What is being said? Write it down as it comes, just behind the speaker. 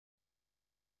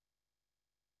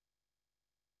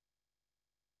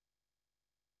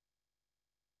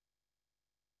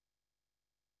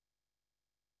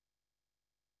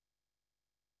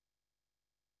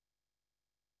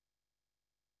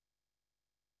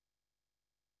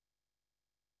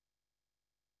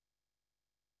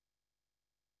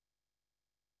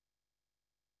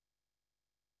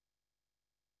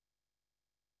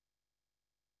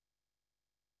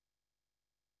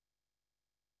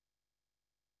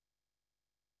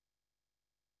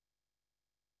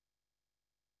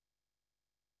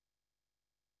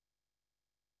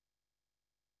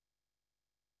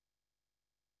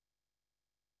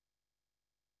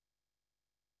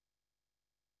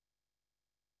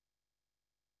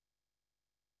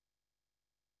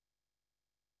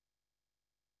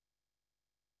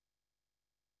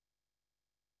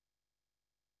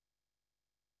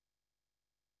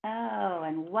Oh,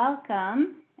 and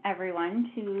welcome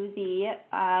everyone to the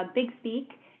Big Speak,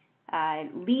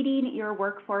 Leading Your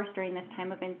Workforce During This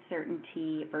Time of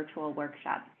Uncertainty virtual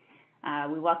workshop.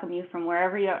 We welcome you from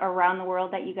wherever around the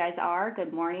world that you guys are.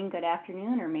 Good morning, good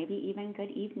afternoon, or maybe even good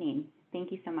evening.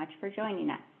 Thank you so much for joining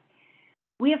us.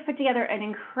 We have put together an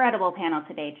incredible panel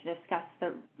today to discuss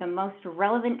the most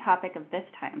relevant topic of this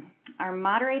time. Our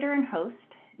moderator and host,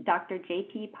 Dr.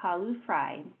 J.P.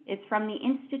 Palu-Fry, is from the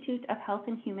Institute of Health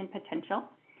and Human Potential.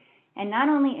 And not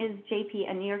only is J.P.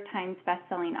 a New York Times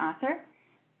bestselling author,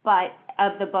 but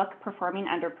of the book Performing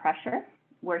Under Pressure,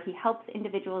 where he helps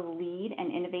individuals lead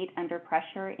and innovate under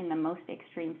pressure in the most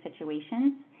extreme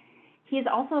situations. He is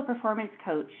also a performance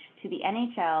coach to the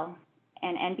NHL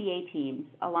and NBA teams,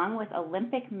 along with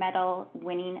Olympic medal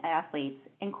winning athletes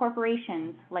and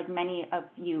corporations like many of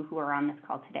you who are on this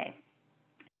call today.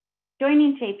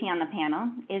 Joining JP on the panel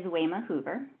is Wayma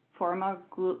Hoover, former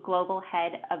Global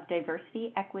Head of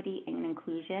Diversity, Equity, and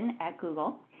Inclusion at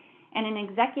Google, and an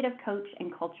executive coach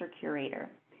and culture curator.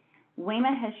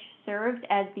 Wayma has served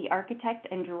as the architect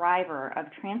and driver of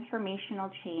transformational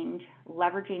change,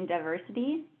 leveraging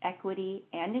diversity, equity,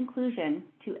 and inclusion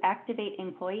to activate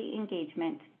employee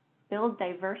engagement, build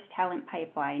diverse talent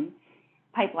pipelines,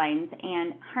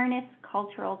 and harness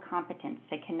cultural competence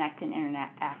to connect and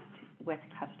interact with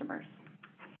customers.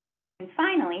 And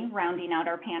finally, rounding out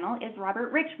our panel is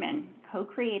Robert Richmond,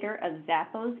 co-creator of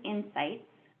Zappos Insights,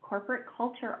 corporate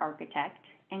culture architect,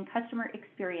 and customer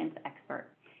experience expert.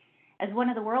 As one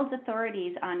of the world's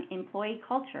authorities on employee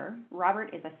culture,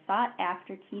 Robert is a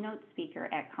sought-after keynote speaker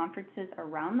at conferences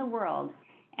around the world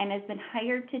and has been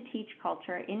hired to teach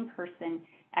culture in person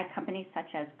at companies such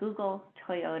as Google,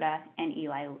 Toyota, and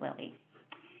Eli Lilly.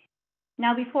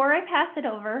 Now, before I pass it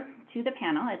over to the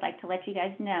panel, I'd like to let you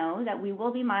guys know that we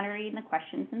will be monitoring the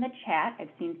questions in the chat. I've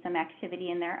seen some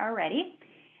activity in there already,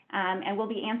 and we'll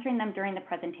be answering them during the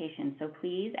presentation. So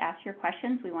please ask your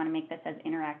questions. We want to make this as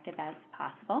interactive as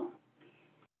possible.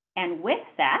 And with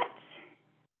that,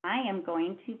 I am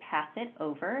going to pass it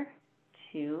over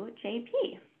to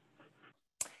JP.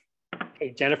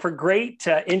 Hey, Jennifer, great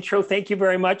intro. Thank you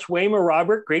very much. Wayma,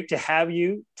 Robert, great to have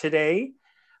you today.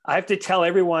 I have to tell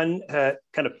everyone,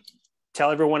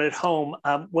 tell everyone at home,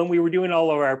 when we were doing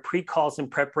all of our pre-calls in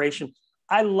preparation,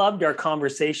 I loved our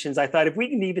conversations. I thought if we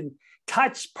can even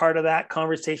touch part of that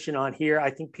conversation on here, I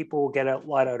think people will get a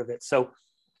lot out of it. So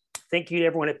thank you to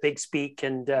everyone at Big Speak,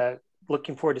 and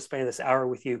looking forward to spending this hour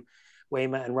with you,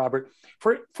 Wayma and Robert.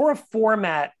 For a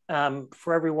format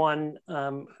for everyone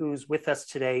who's with us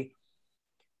today,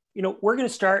 we're going to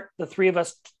start, the three of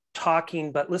us,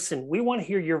 talking, but listen, we want to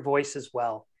hear your voice as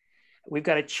well. We've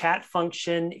got a chat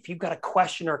function. If you've got a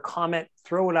question or comment,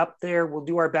 throw it up there. We'll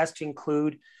do our best to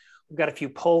include. We've got a few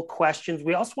poll questions.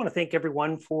 We also want to thank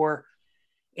everyone for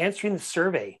answering the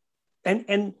survey.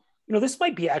 And this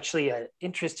might be actually an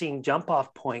interesting jump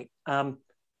off point.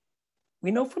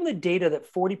 We know from the data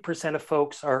that 40% of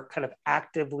folks are kind of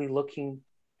actively looking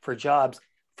for jobs.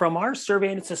 From our survey,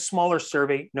 and it's a smaller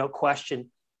survey, no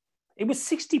question, it was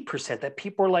 60% that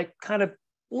people are like kind of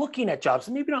looking at jobs,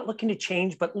 maybe not looking to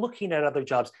change, but looking at other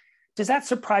jobs. Does that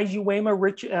surprise you, Wayma?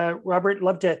 Rich, Robert,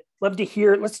 love to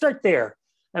hear. Let's start there.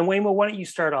 And Wayma, why don't you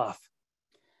start off?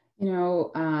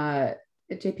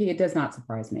 JP, it does not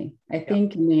surprise me. I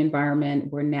think in the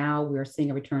environment where now we're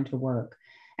seeing a return to work,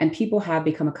 and people have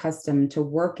become accustomed to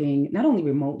working not only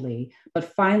remotely,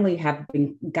 but finally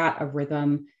got a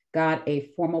rhythm, got a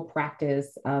formal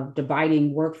practice of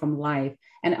dividing work from life,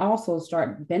 and also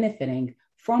start benefiting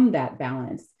from that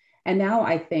balance. And now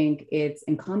I think it's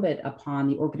incumbent upon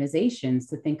the organizations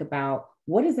to think about,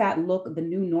 what does that the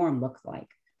new norm look like?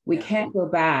 We can't go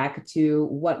back to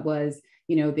what was,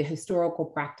 the historical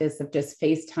practice of just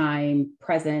FaceTime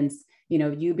presence,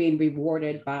 you being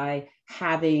rewarded by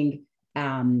having,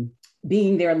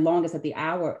 being there longest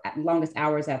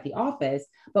hours at the office.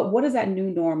 But what is that new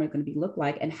norm going to look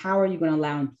like? And how are you going to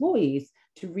allow employees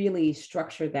to really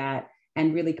structure that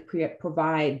and really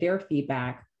provide their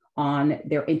feedback on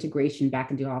their integration back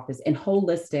into office in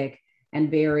holistic and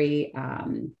very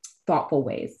thoughtful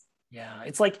ways? Yeah,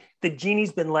 it's like the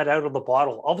genie's been let out of the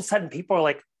bottle. All of a sudden, people are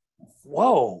like,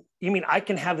 whoa, you mean I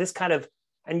can have this kind of,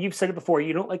 and you've said it before,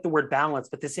 you don't like the word balance,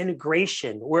 but this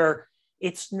integration where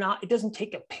it doesn't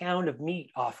take a pound of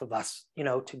meat off of us,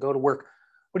 to go to work.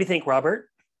 What do you think, Robert?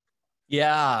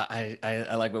 Yeah,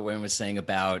 I like what Wayne was saying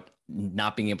about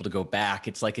not being able to go back,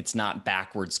 it's like it's not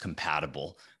backwards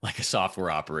compatible like a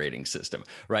software operating system,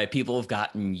 right? People have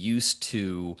gotten used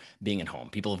to being at home.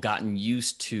 People have gotten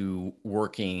used to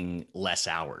working less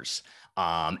hours.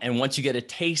 And once you get a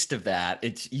taste of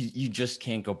that, you just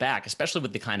can't go back, especially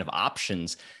with the kind of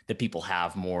options that people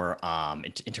have more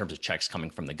in terms of checks coming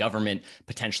from the government,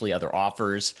 potentially other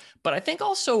offers. But I think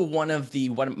also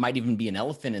what might even be an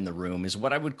elephant in the room is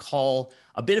what I would call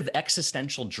a bit of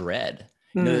existential dread.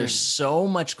 You know, there's so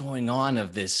much going on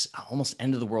of this almost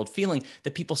end of the world feeling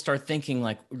that people start thinking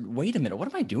like, wait a minute,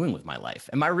 what am I doing with my life?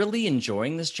 Am I really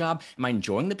enjoying this job? Am I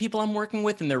enjoying the people I'm working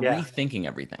with? And they're rethinking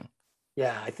everything.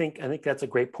 Yeah, I think that's a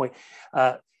great point.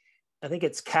 I think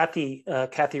it's Kathy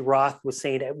Roth was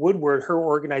saying at Woodward, her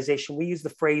organization, we use the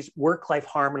phrase work-life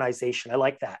harmonization. I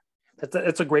like that.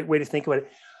 That's a great way to think about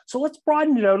it. So let's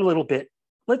broaden it out a little bit.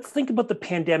 Let's think about the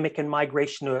pandemic and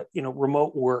migration to,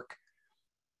 remote work.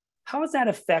 How has that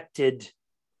affected,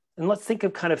 and let's think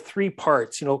of kind of three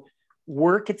parts,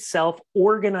 work itself,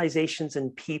 organizations,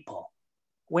 and people.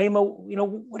 Waymo,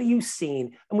 what are you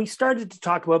seeing? And we started to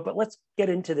talk about, but let's get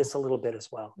into this a little bit as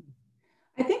well.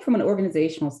 I think from an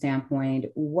organizational standpoint,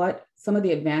 what some of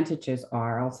the advantages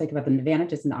are, I'll talk about the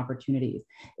advantages and the opportunities,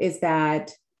 is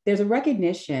that there's a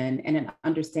recognition and an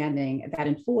understanding that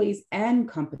employees and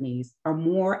companies are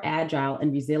more agile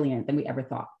and resilient than we ever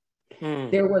thought.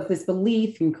 There was this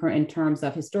belief in terms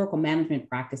of historical management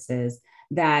practices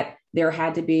that there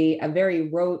had to be a very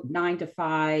rote 9 to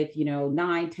 5,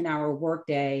 9-10 hour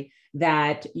workday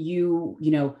that you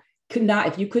could not,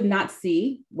 if you could not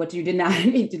see what you did not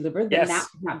deliver, then that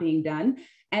was not being done.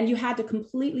 And you had to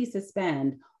completely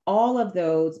suspend all of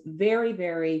those very,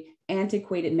 very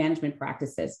antiquated management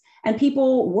practices. And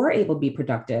people were able to be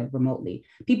productive remotely.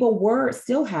 People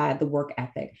still had the work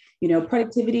ethic.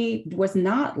 Productivity was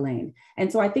not lame.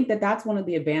 And so I think that that's one of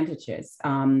the advantages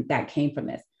that came from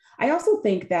this. I also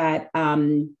think that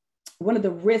one of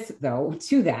the risks, though,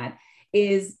 to that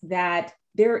is that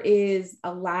there is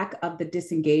a lack of the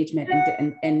disengagement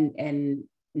and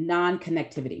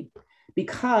non-connectivity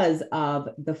because of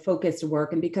the focused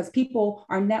work and because people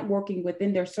are networking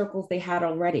within their circles they had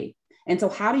already. And so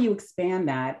how do you expand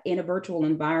that in a virtual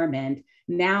environment,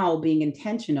 now being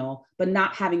intentional, but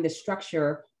not having the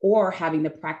structure or having the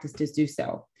practice to do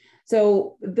so?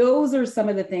 So those are some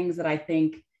of the things that I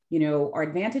think, are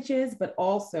advantages, but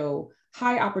also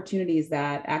high opportunities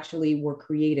that actually were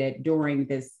created during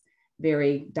this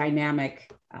very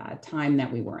dynamic time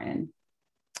that we were in.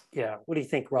 Yeah. What do you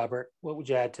think, Robert? What would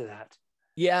you add to that?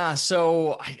 Yeah,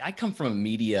 so I come from a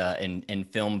media and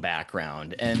film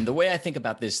background, and the way I think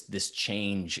about this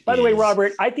change. By the way,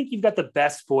 Robert, I think you've got the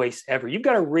best voice ever. You've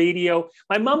got a radio.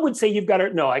 My mom would say you've got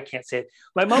a. No, I can't say it.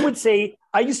 My mom would say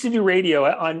I used to do radio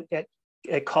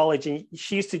at college, and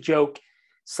she used to joke,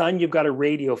 "Son, you've got a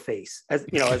radio face," as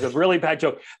a really bad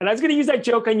joke. And I was going to use that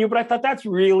joke on you, but I thought that's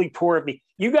really poor of me.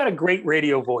 You got a great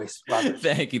radio voice, Robert.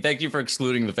 Thank you for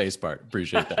excluding the face part.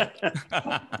 Appreciate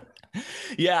that.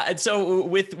 Yeah, and so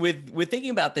with thinking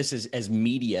about this as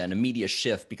media and a media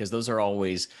shift, because those are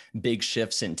always big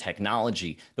shifts in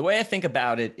technology. The way I think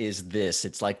about it is this: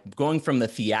 it's like going from the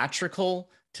theatrical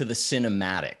to the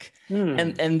cinematic.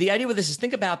 And the idea with this is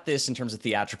think about this in terms of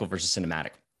theatrical versus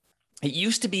cinematic. It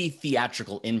used to be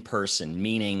theatrical in person,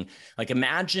 meaning like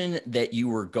imagine that you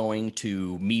were going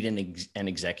to meet an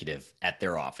executive at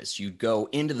their office. You'd go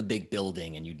into the big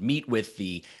building and you'd meet with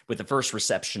the first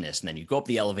receptionist, and then you'd go up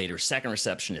the elevator, second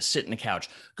receptionist, sit in the couch,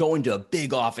 go into a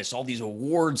big office, all these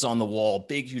awards on the wall,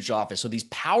 big, huge office. So these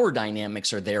power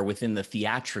dynamics are there within the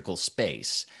theatrical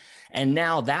space. And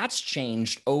now that's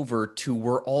changed over to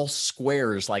we're all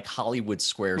squares, like Hollywood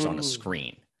squares on a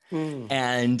screen.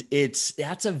 And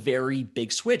that's a very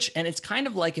big switch. And it's kind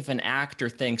of like if an actor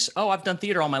thinks, oh, I've done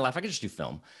theater all my life, I could just do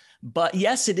film. But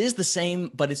yes, it is the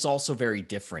same, but it's also very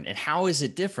different. And how is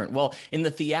it different? Well, in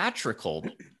the theatrical,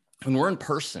 when we're in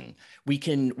person, we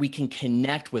can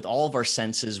connect with all of our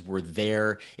senses. We're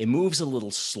there. It moves a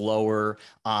little slower.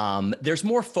 There's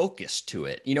more focus to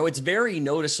it. It's very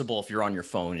noticeable if you're on your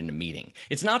phone in a meeting.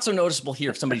 It's not so noticeable here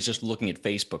if somebody's just looking at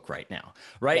Facebook right now,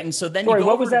 right? Yeah. And so then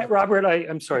what was that, Robert?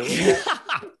 I'm sorry. What was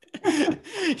that?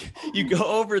 You go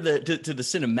over to the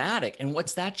cinematic, and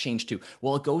what's that changed to?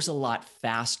 Well, it goes a lot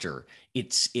faster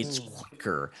it's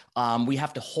quicker. We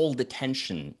have to hold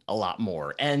attention a lot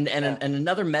more. And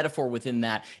another metaphor within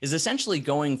that is essentially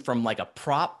going from like a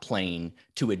prop plane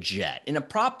to a jet. In a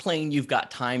prop plane, you've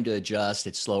got time to adjust.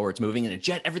 It's slower, it's moving. In a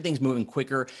jet, everything's moving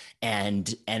quicker,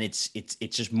 and it's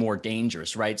just more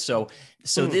dangerous, right? So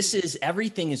this is,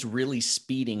 everything is really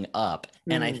speeding up.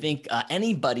 And I think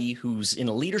anybody who's in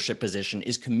a leadership position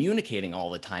is communicating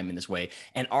all the time in this way.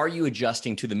 And are you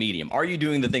adjusting to the medium? Are you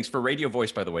doing the things for radio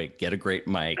voice, by the way? Get a great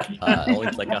mic. Only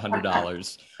it's like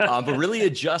 $100. But really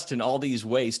adjust in all these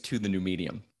ways to the new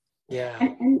medium. Yeah.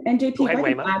 And JP, ahead, if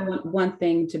I can add one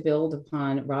thing to build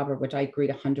upon Robert, which I agree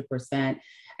 100%.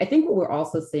 I think what we're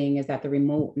also seeing is that the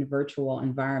remote and virtual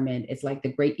environment is like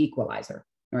the great equalizer,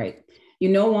 right? You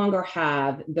no longer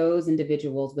have those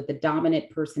individuals with the dominant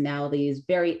personalities,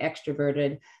 very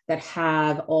extroverted, that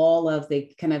have all of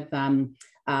the kind of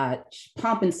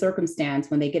pomp and circumstance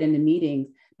when they get into meetings,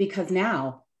 because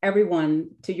now everyone,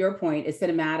 to your point, is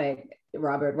cinematic,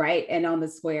 Robert, right? And on the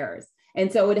squares. And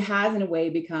so it has, in a way,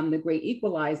 become the great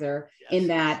equalizer. Yes. In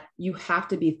that you have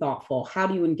to be thoughtful. How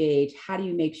do you engage? How do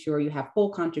you make sure you have full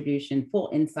contribution, full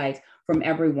insights from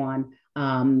everyone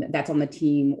that's on the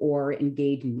team or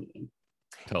engaged in meeting?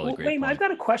 Totally agree. Wayne, I've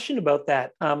got a question about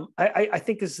that. I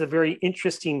think this is a very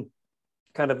interesting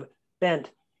kind of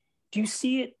bent. Do you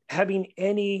see it having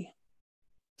any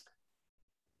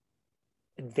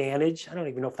advantage? I don't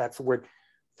even know if that's the word,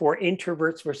 for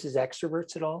introverts versus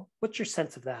extroverts at all. What's your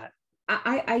sense of that?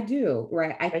 I do,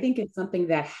 right? I think it's something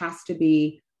that has to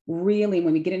be really,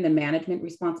 when we get into management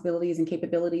responsibilities and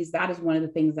capabilities, that is one of the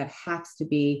things that has to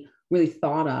be really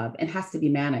thought of and has to be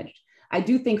managed. I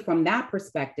do think from that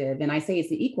perspective, and I say it's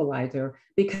the equalizer,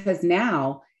 because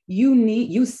now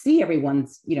you see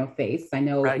everyone's, face. I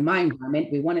know in my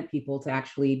environment, we wanted people to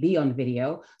actually be on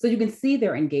video so you can see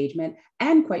their engagement.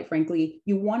 And quite frankly,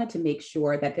 you wanted to make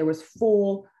sure that there was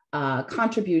full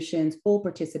contributions, full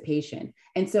participation.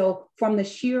 And so from the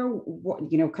sheer,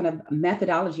 kind of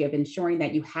methodology of ensuring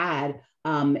that you had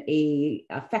a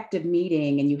effective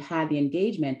meeting and you had the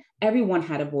engagement, everyone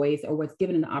had a voice or was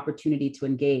given an opportunity to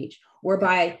engage.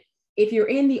 Whereby if you're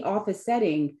in the office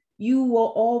setting, you will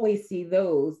always see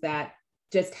those that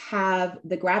just have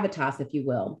the gravitas, if you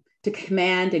will, to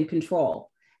command and control.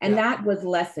 And that was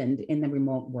lessened in the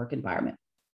remote work environment.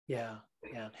 Yeah.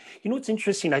 It's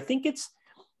interesting. I think it's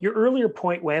your earlier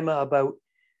point, Wema, about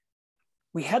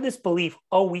we had this belief,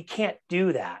 we can't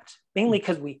do that, mainly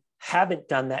because we haven't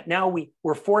done that. Now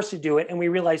we're forced to do it, and we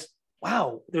realize,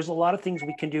 wow, there's a lot of things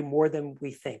we can do more than we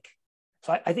think.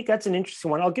 So I think that's an interesting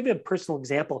one. I'll give you a personal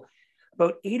example.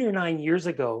 About 8 or 9 years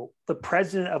ago, the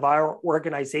president of our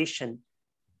organization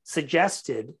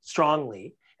suggested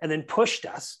strongly, and then pushed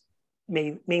us,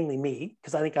 mainly me,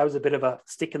 because I think I was a bit of a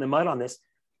stick in the mud on this,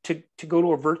 to go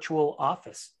to a virtual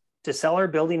office, to sell our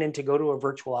building and to go to a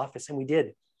virtual office. And we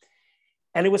did.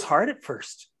 And it was hard at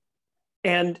first.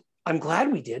 And I'm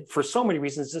glad we did for so many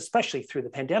reasons, especially through the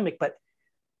pandemic, but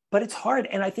it's hard.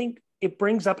 And I think it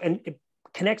brings up, and it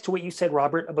connects to what you said,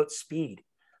 Robert, about speed.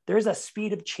 There's a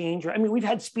speed of change. I mean, we've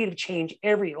had speed of change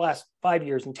every last 5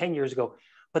 years and 10 years ago,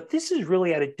 but this is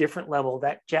really at a different level,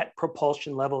 that jet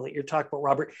propulsion level that you're talking about,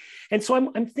 Robert. And so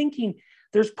I'm thinking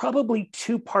there's probably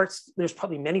two parts. There's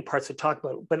probably many parts to talk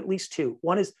about, but at least two.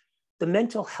 One is the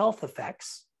mental health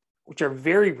effects, which are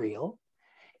very real,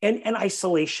 and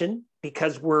isolation,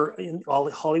 because we're in all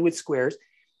the Hollywood squares.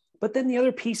 But then the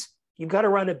other piece, you got to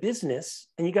run a business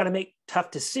and you got to make tough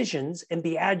decisions and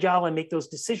be agile and make those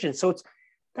decisions. So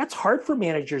that's hard for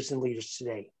managers and leaders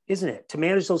today, isn't it? To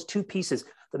manage those two pieces,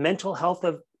 the mental health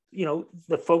of,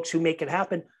 the folks who make it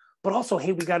happen, but also,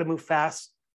 hey, we got to move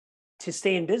fast to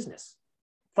stay in business.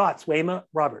 Thoughts, Wema,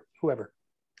 Robert, whoever.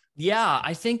 Yeah,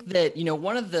 I think that,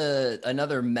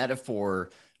 another metaphor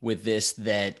with this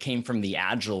that came from the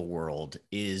agile world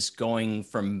is going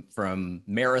from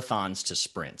marathons to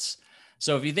sprints.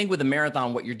 So if you think with a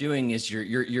marathon, what you're doing is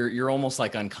you're almost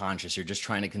like unconscious. You're just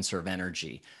trying to conserve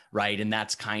energy, right? And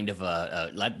that's kind of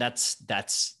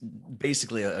that's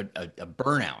basically a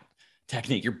burnout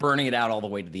technique. You're burning it out all the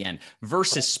way to the end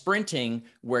versus sprinting,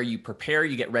 where you prepare,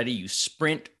 you get ready, you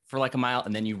sprint for like a mile,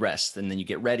 and then you rest, and then you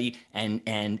get ready. And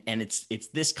it's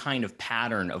this kind of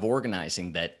pattern of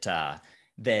organizing that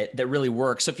really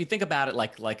works. So if you think about it,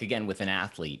 like again, with an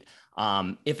athlete,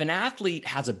 if an athlete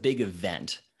has a big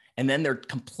event and then they're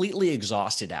completely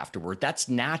exhausted afterward, that's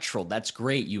natural. That's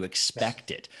great. You expect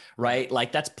it, right?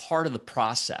 Like that's part of the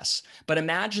process. But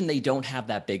imagine they don't have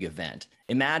that big event.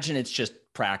 Imagine it's just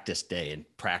practice day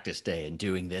and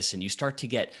doing this, and you start to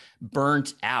get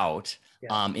burnt out.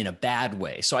 in a bad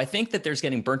way. So I think that there's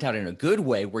getting burnt out in a good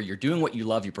way where you're doing what you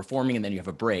love, you're performing, and then you have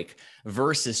a break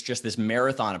versus just this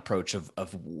marathon approach of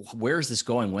where is this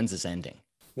going? When's this ending?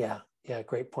 Yeah. Yeah.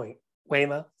 Great point.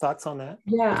 Wayma, thoughts on that?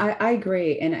 Yeah, I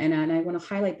agree. And I want to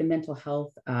highlight the mental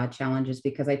health challenges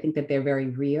because I think that they're very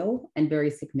real and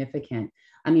very significant.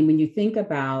 I mean, when you think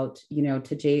about,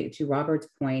 to Robert's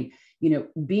point,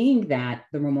 being that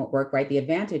the remote work, right, the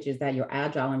advantage is that you're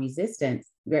agile and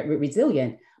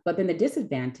resilient, but then the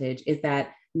disadvantage is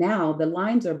that now the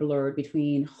lines are blurred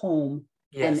between home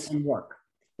and work.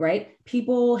 Right?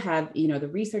 People have, the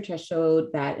research has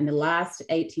showed that in the last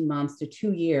 18 months to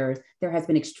 2 years, there has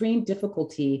been extreme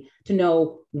difficulty to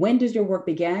know when does your work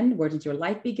begin, where does your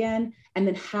life begin, and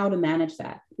then how to manage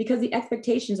that. Because the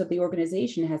expectations of the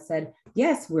organization has said,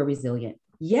 yes, we're resilient.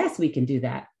 Yes, we can do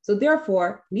that. So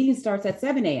therefore, meeting starts at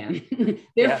 7 a.m.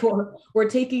 Therefore, we're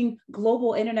taking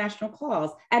global international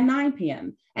calls at 9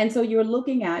 p.m. And so you're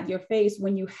looking at your face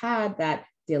when you had that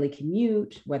daily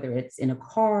commute, whether it's in a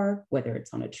car, whether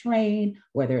it's on a train,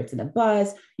 whether it's in a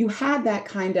bus, you had that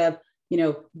kind of,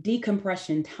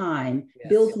 decompression time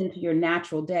built into your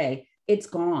natural day. It's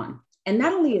gone. And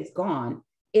not only it's gone,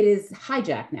 it is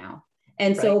hijacked now.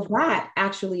 And so that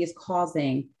actually is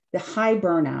causing the high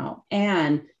burnout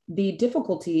and the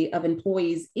difficulty of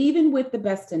employees, even with the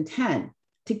best intent,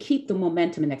 to keep the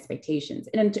momentum and expectations.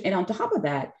 And on top of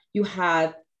that, you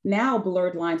have now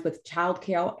blurred lines with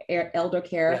childcare, elder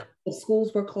care. The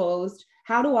schools were closed.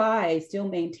 How do I still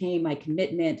maintain my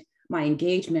commitment, my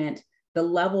engagement, the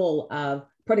level of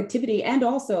productivity, and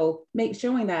also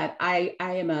showing that I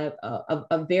am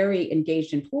a very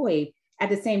engaged employee. At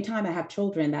the same time, I have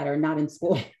children that are not in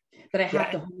school, that I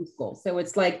have to homeschool. So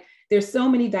it's like, there's so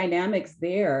many dynamics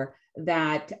there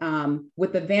that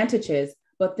with advantages,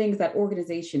 but things that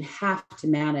organizations have to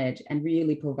manage and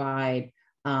really provide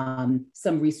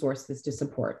some resources to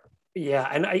support. Yeah,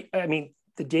 and I mean,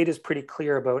 the data is pretty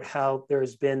clear about how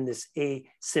there's been this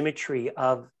asymmetry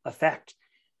of effect.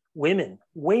 Women,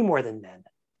 way more than men.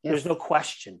 There's no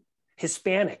question.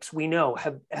 Hispanics, we know,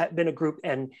 have been a group,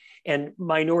 and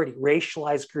minority,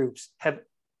 racialized groups have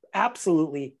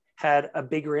absolutely had a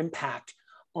bigger impact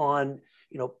on,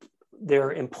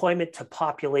 their employment to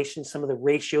population, some of the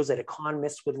ratios that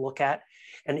economists would look at.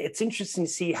 And it's interesting to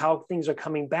see how things are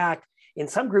coming back. In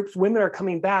some groups, women are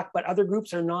coming back, but other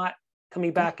groups are not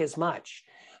coming back as much.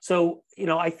 So,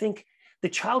 I think the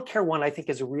childcare one, I think,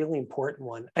 is a really important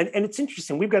one. And it's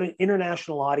interesting. We've got an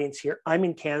international audience here. I'm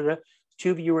in Canada. 2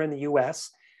 of you are in the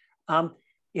US.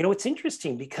 It's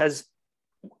interesting because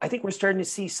I think we're starting to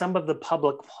see some of the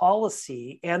public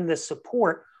policy and the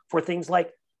support for things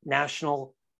like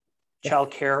national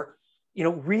childcare,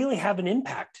 really have an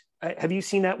impact. Have you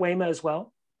seen that, Wayma, as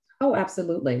well? Oh,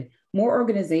 absolutely. More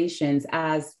organizations,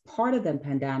 as part of the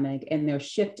pandemic and their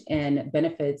shift in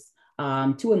benefits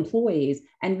to employees,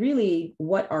 and really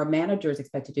what our managers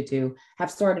expected to do, have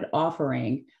started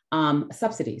offering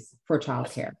subsidies for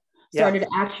childcare. Started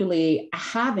actually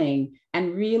having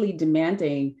and really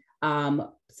demanding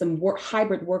some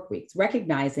hybrid work weeks,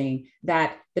 recognizing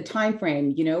that the time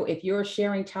frame, if you're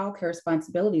sharing childcare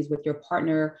responsibilities with your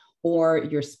partner or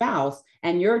your spouse,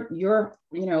 and your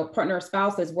partner or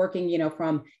spouse is working,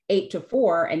 from 8 to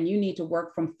 4, and you need to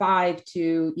work from 5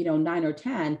 to 9 or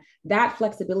 10, that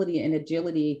flexibility and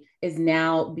agility is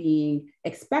now being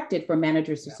expected for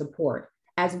managers to support,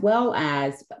 as well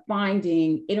as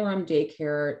finding interim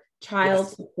daycare, child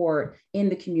support in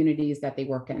the communities that they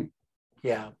work in.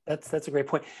 Yeah, that's a great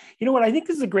point. You know what? I think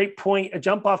this is a great point, a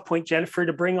jump off point, Jennifer,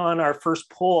 to bring on our first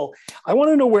poll. I want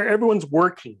to know where everyone's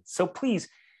working. So please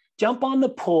jump on the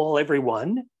poll,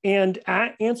 everyone, and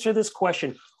answer this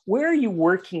question. Where are you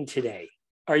working today?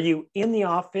 Are you in the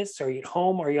office? Are you at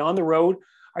home? Are you on the road?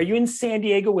 Are you in San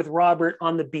Diego with Robert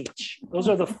on the beach? Those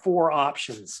are the 4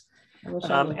 options.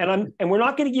 And we're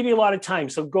not going to give you a lot of time,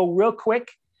 so go real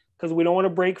quick because we don't want to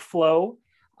break flow.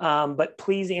 But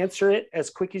please answer it as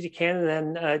quick as you can.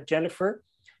 And then Jennifer,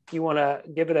 if you want to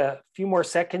give it a few more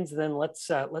seconds, then let's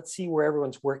see where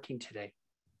everyone's working today.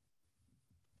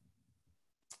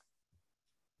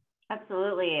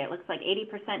 Absolutely. It looks like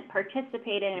 80%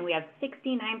 participated, and we have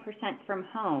 69% from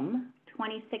home,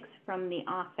 26% from the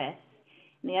office,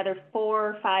 and the other 4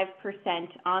 or 5%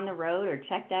 on the road or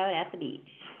checked out at the beach.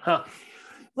 Huh.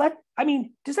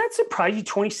 Does that surprise you,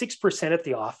 26% at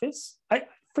the office?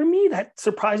 For me, that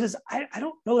surprises. I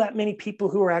don't know that many people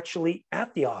who are actually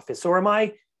at the office. Or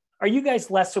are you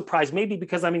guys less surprised? Maybe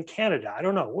because I'm in Canada. I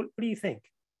don't know. What do you think?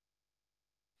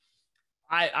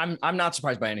 I'm not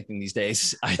surprised by anything these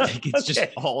days. I think it's just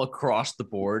all across the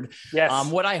board. Yes.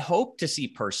 What I hope to see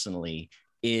personally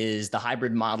is the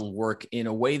hybrid model work in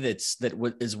a way that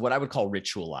is what I would call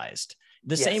ritualized.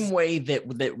 The Yes. same way that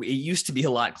it used to be a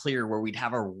lot clearer, where we'd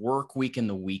have our work week and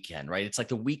the weekend, right? It's like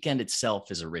the weekend itself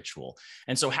is a ritual.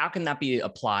 And so how can that be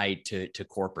applied to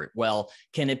corporate? Well,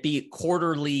 can it be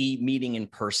quarterly meeting in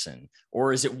person?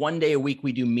 Or is it one day a week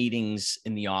we do meetings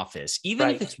in the office? Even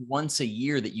if it's once a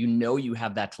year that you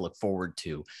have that to look forward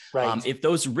to. Right. If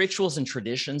those rituals and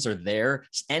traditions are there,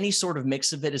 any sort of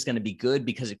mix of it is going to be good,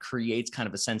 because it creates kind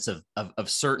of a sense of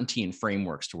certainty and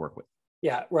frameworks to work with.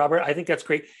 Yeah, Robert, I think that's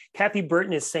great. Kathy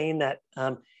Burton is saying that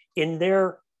in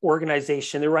their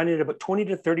organization, they're running at about 20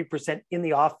 to 30% in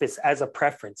the office as a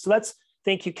preference. So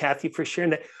thank you, Kathy, for sharing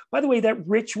that. By the way, that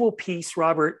ritual piece,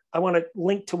 Robert, I want to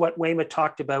link to what Wayma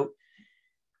talked about.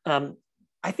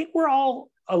 I think we're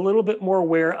all a little bit more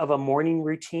aware of a morning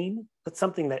routine. That's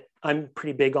something that I'm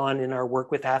pretty big on in our work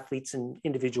with athletes and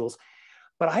individuals.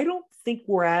 But I don't think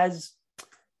we're as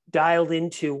dialed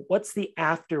into what's the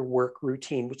after work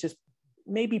routine, which is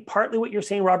maybe partly what you're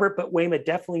saying, Robert, but Wayma,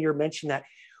 definitely you're mentioning that.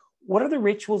 What are the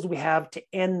rituals we have to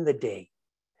end the day?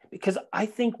 Because I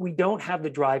think we don't have the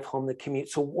drive home, the commute.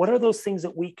 So what are those things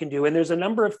that we can do? And there's a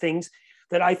number of things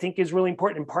that I think is really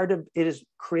important. And part of it is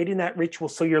creating that ritual.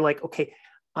 So you're like, okay,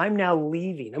 I'm now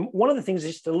leaving. And one of the things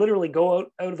is just to literally go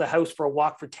out of the house for a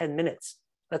walk for 10 minutes.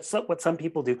 That's what some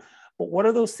people do. But what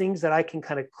are those things that I can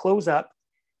kind of close up?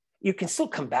 You can still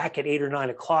come back at 8 or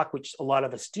 9 o'clock, which a lot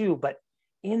of us do, but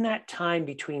in that time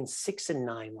between 6 and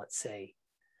 9, let's say,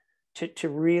 to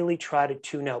really try to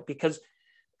tune out, because,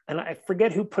 and I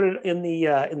forget who put it in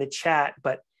the chat,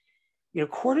 but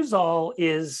cortisol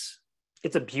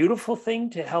it's a beautiful thing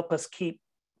to help us keep,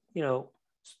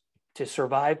 to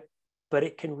survive, but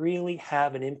it can really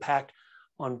have an impact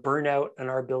on burnout and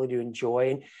our ability to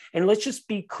enjoy. And let's just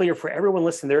be clear for everyone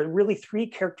listening, there are really 3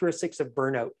 characteristics of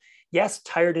burnout. Yes,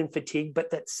 tired and fatigued, but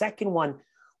that second one,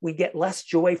 we get less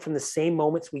joy from the same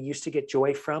moments we used to get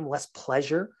joy from, less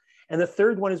pleasure. And the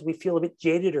third one is we feel a bit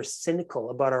jaded or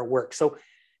cynical about our work. So,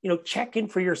 check in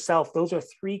for yourself. Those are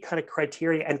 3 kind of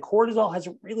criteria. And cortisol has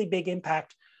a really big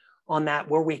impact on that,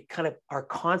 where we kind of are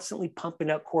constantly pumping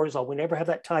out cortisol. We never have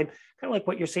that time, kind of like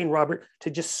what you're saying, Robert,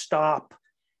 to just stop,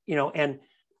 and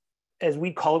as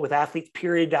we call it with athletes,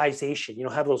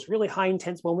 periodization, have those really high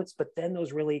intense moments, but then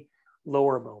those really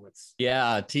lower moments.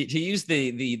 Yeah, to use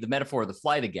the metaphor of the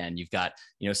flight again, you've got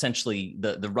essentially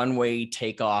the runway,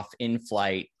 takeoff, in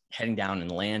flight, heading down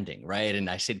and landing, right? And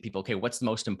I say to people, okay, what's the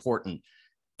most important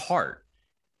part?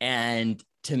 And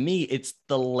to me, it's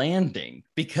the landing,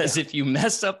 because if you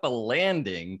mess up a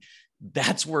landing,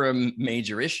 that's where a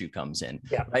major issue comes in,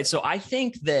 right? So I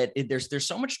think that there's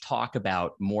so much talk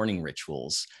about morning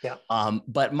rituals,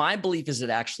 but my belief is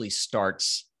it actually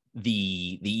starts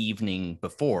the evening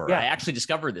before. I actually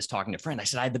discovered this talking to a friend. I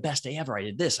said, I had the best day ever. I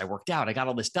did this. I worked out. I got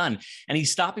all this done. And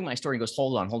he's stopping my story and goes,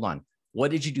 hold on.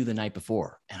 What did you do the night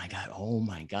before? And I got, oh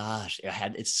my gosh,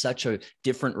 it's such a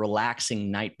different,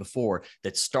 relaxing night before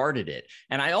that started it.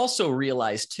 And I also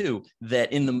realized too,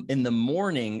 that in the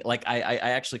morning, like I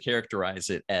actually characterize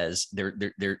it as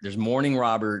there's morning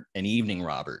Robert and evening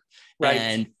Robert. Right.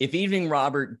 And if evening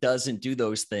Robert doesn't do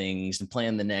those things and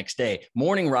plan the next day,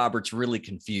 morning Robert's really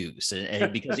confused,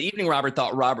 and because evening Robert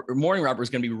thought morning Robert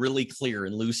was going to be really clear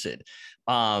and lucid.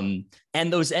 And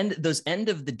those end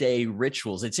of the day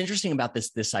rituals. It's interesting about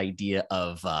this idea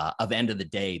of end of the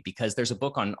day, because there's a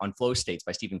book on flow states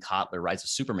by Stephen Kotler, Rise of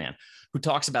Superman, who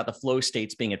talks about the flow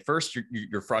states being, at first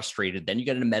you're frustrated, then you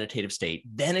get in a meditative state,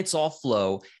 then it's all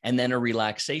flow, and then a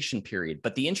relaxation period.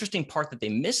 But the interesting part that they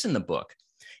miss in the book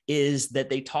is that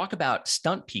they talk about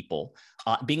stunt people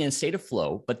being in a state of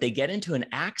flow, but they get into an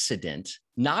accident,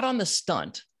 not on the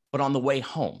stunt, but on the way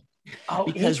home. Oh,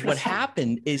 because what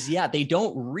happened is, they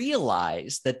don't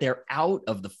realize that they're out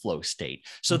of the flow state.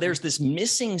 So there's this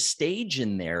missing stage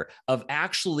in there of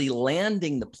actually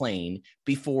landing the plane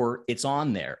before it's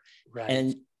on there. Right.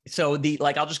 And so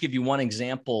I'll just give you one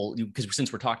example, because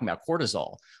since we're talking about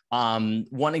cortisol,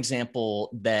 one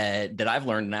example that I've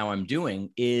learned now I'm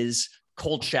doing is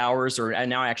cold showers, and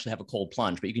now I actually have a cold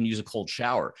plunge, but you can use a cold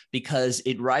shower because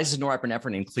it rises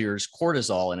norepinephrine and clears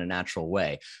cortisol in a natural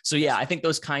way. So I think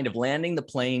those kind of landing the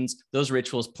planes, those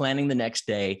rituals, planning the next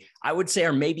day, I would say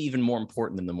are maybe even more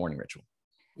important than the morning ritual.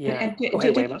 Yeah.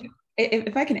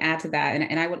 If I can add to that,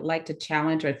 and I would like to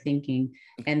challenge our thinking,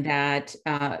 and that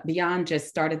beyond just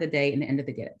start of the day and the end of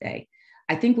the day.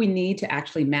 I think we need to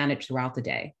actually manage throughout the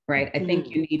day, right? I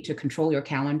think you need to control your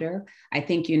calendar. I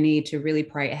think you need to really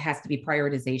it has to be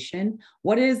prioritization.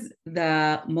 What is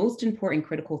the most important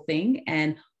critical thing?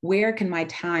 And where can my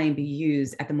time be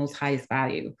used at the most highest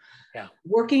value? Yeah.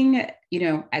 Working,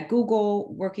 at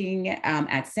Google, working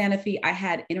at Sanofi, I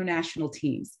had international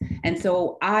teams. And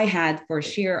so I had, for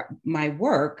sheer my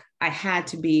work, I had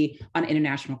to be on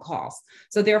international calls.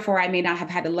 So therefore, I may not have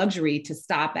had the luxury to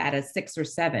stop at a 6 or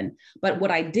 7. But what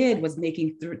I did was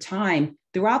making time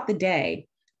throughout the day,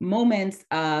 moments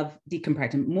of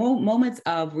decompression, moments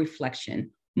of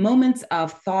reflection, moments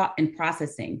of thought and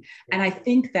processing. And I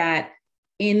think that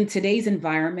in today's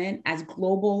environment, as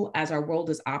global as our world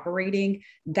is operating,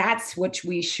 that's what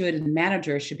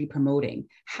managers should be promoting.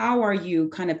 How are you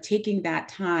kind of taking that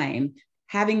time,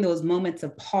 having those moments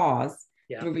of pause,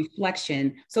 through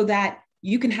reflection, so that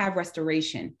you can have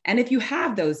restoration? And if you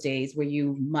have those days where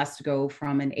you must go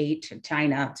from an 8 to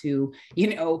China to,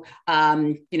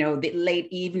 the late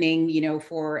evening,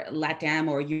 for LATAM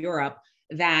or Europe,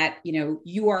 that,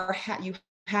 you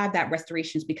have that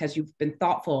restorations because you've been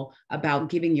thoughtful about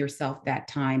giving yourself that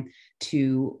time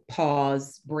to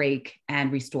pause, break,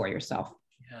 and restore yourself.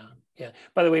 Yeah.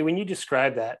 By the way, when you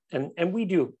describe that, and we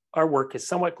do, our work is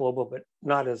somewhat global, but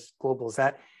not as global as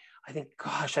that. I think,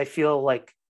 gosh, I feel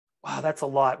like, wow, that's a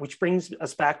lot, which brings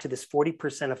us back to this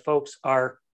 40% of folks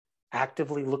are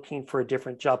actively looking for a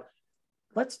different job.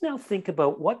 Let's now think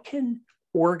about what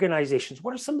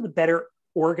are some of the better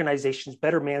organizations,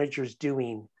 better managers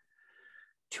doing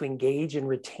to engage and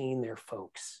retain their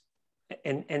folks,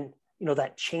 and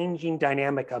that changing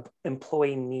dynamic of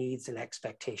employee needs and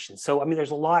expectations. So,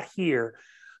 there's a lot here,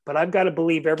 but I've got to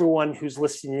believe everyone who's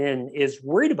listening in is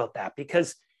worried about that,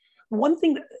 because one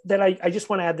thing that I just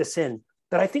want to add this in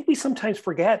that I think we sometimes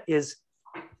forget is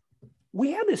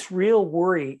we had this real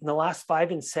worry in the last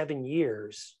 5 and 7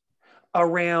 years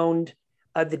around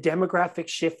the demographic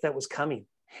shift that was coming.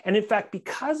 And in fact,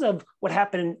 because of what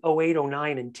happened in 08,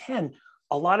 09, and 10,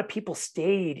 a lot of people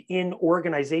stayed in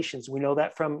organizations. We know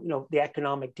that from the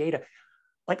economic data.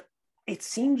 Like, it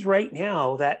seems right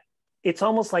now that it's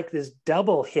almost like this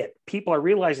double hit. People are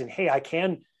realizing, hey, I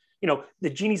can, the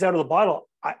genie's out of the bottle.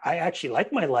 I actually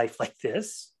like my life like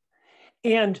this.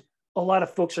 And a lot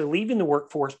of folks are leaving the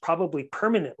workforce probably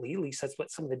permanently, at least that's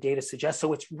what some of the data suggests.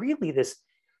 So it's really this,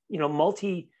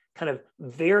 multi kind of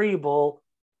variable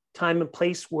time and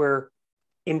place where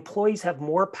employees have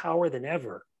more power than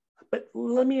ever. But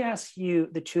let me ask you,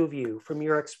 the two of you, from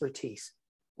your expertise,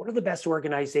 what are the best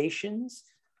organizations?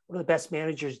 What are the best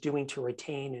managers doing to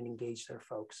retain and engage their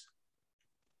folks?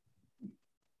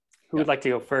 Who would like to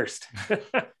go first?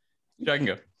 I can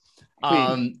go.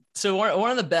 So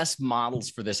one of the best models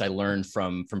for this I learned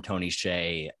from Tony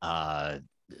Hsieh,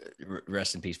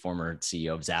 rest in peace, former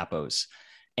CEO of Zappos.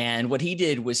 And what he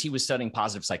did was he was studying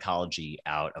positive psychology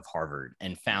out of Harvard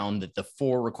and found that the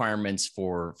 4 requirements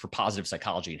for positive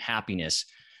psychology and happiness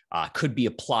could be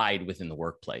applied within the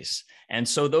workplace. And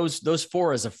so those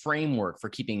 4 as a framework for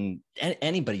keeping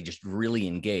anybody just really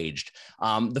engaged.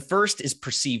 The first is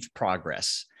perceived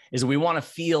progress. Is we want to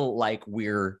feel like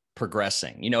we're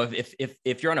progressing.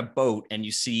 If you're on a boat and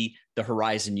you see the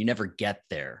horizon, you never get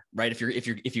there, right? If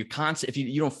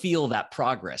you don't feel that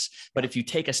progress, but if you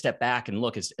take a step back and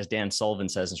look, as Dan Sullivan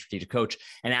says in Strategic Coach,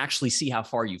 and actually see how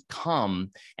far you've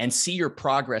come and see your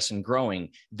progress and growing,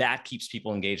 that keeps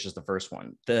people engaged as the first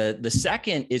one. The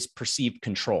second is perceived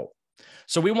control.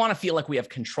 So we want to feel like we have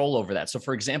control over that. So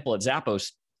for example, at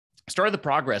Zappos, started the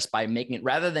progress by making it,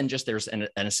 rather than just there's an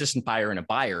assistant buyer and a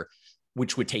buyer,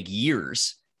 which would take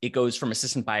years, it goes from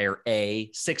assistant buyer A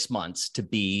 6 months to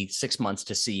B 6 months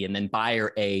to C, and then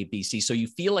buyer A, B, C. So you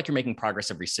feel like you're making progress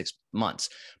every 6 months.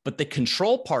 But the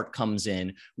control part comes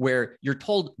in where you're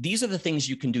told these are the things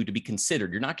you can do to be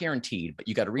considered. You're not guaranteed, but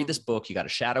you got to read this book, you got to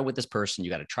shadow with this person,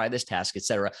 you got to try this task, et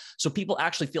cetera. So people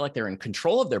actually feel like they're in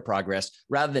control of their progress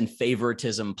rather than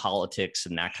favoritism, politics,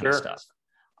 and that kind of stuff.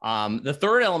 The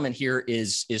third element here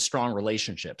is strong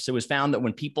relationships. It was found that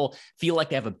when people feel like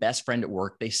they have a best friend at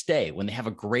work, they stay. When they have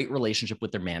a great relationship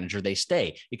with their manager, they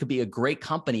stay. It could be a great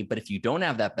company, but if you don't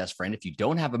have that best friend, if you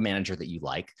don't have a manager that you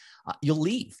like, you'll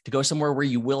leave to go somewhere where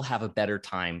you will have a better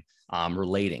time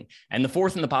relating. And the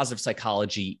fourth in the positive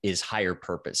psychology is higher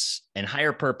purpose. And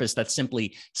higher purpose, that's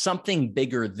simply something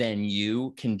bigger than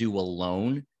you can do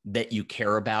alone that you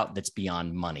care about, that's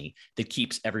beyond money, that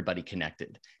keeps everybody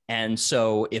connected. And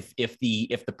so if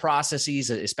the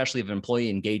processes, especially of employee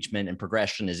engagement and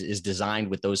progression, is designed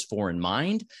with those 4 in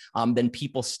mind, then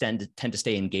people tend to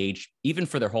stay engaged even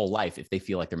for their whole life if they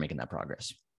feel like they're making that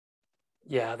progress.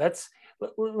 Yeah,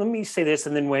 let me say this,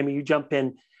 and then Wayme, you jump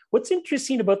in. What's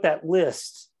interesting about that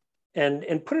list,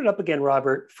 and put it up again,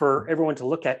 Robert, for everyone to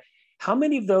look at, how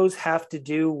many of those have to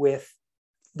do with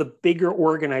the bigger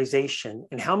organization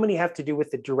and how many have to do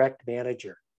with the direct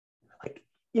manager? Like,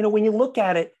 when you look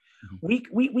at it, Mhm.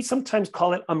 we sometimes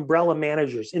call it umbrella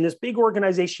managers. In this big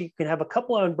organization, you can have a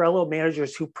couple of umbrella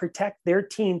managers who protect their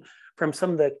team from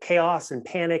some of the chaos and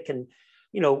panic and,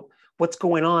 what's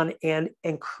going on,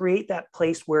 and create that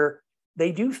place where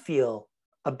they do feel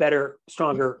a better,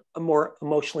 stronger, a more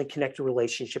emotionally connected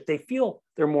relationship. They feel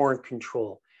they're more in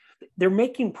control. They're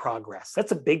making progress.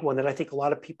 That's a big one that I think a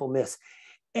lot of people miss.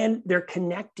 And they're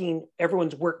connecting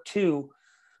everyone's work to,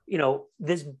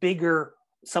 this bigger,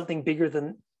 something bigger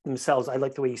than themselves. I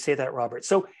like the way you say that, Robert.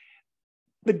 So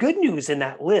the good news in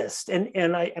that list,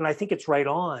 and I think it's right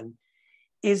on,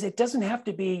 is it doesn't have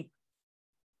to be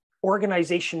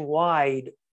organization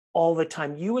wide all the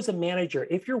time. You as a manager,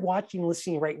 if you're watching,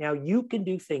 listening right now, you can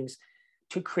do things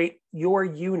to create your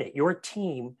unit, your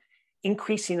team,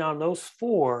 increasing on those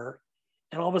four.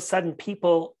 And all of a sudden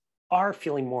people are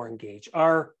feeling more engaged,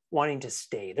 are wanting to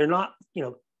stay. They're not,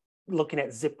 looking at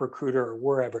ZipRecruiter or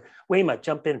wherever. Wayma,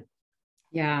 jump in.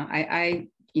 Yeah, I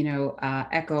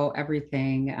echo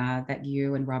everything that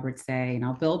you and Robert say, and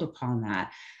I'll build upon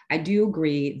that. I do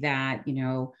agree that,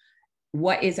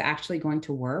 what is actually going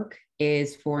to work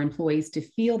is for employees to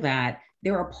feel that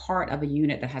they're a part of a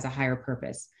unit that has a higher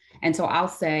purpose. And so I'll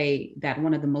say that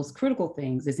one of the most critical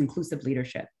things is inclusive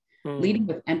leadership. Leading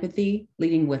with empathy,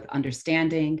 leading with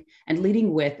understanding, and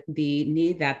leading with the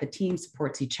need that the team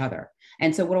supports each other.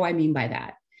 And so what do I mean by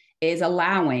that? Is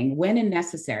allowing, when and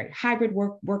necessary, hybrid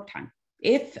work time.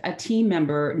 If a team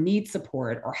member needs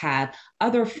support or have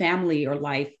other family or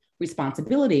life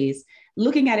responsibilities,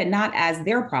 looking at it not as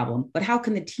their problem, but how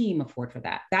can the team afford for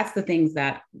that? That's the things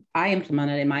that I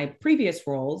implemented in my previous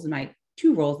roles, in my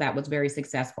 2 roles that was very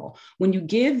successful. When you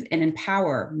give and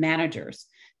empower managers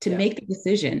to make the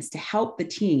decisions to help the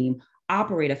team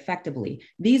operate effectively,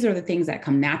 these are the things that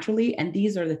come naturally. And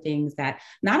these are the things that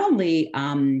not only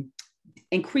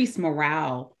increase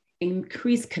morale,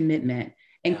 increase commitment,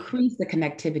 increase the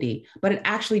connectivity, but it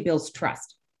actually builds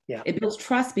trust. Yeah. It builds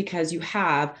trust because you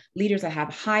have leaders that have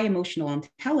high emotional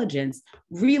intelligence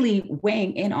really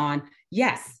weighing in on,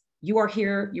 yes, you are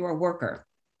here, you are a worker,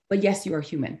 but yes, you are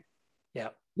human. Yeah.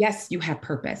 Yes, you have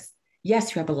purpose.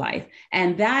 Yes, you have a life.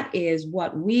 And that is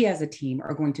what we as a team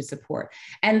are going to support.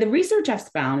 And the research I've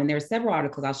found, and there are several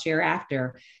articles I'll share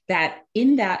after, that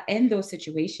in those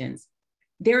situations,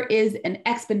 there is an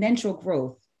exponential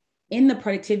growth in the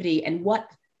productivity and what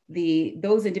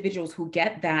those individuals who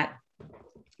get that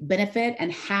benefit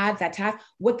and have that task,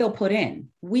 what they'll put in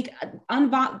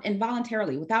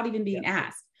involuntarily without even being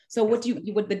asked. So what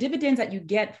the dividends that you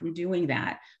get from doing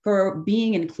that, for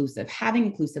being inclusive, having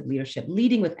inclusive leadership,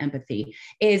 leading with empathy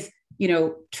is,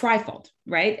 trifold,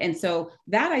 right? And so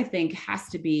that I think has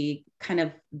to be kind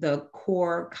of the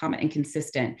core, common, and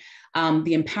consistent.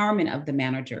 The empowerment of the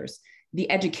managers, the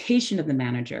education of the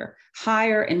manager,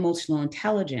 higher emotional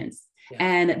intelligence,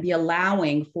 and the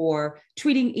allowing for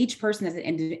treating each person as an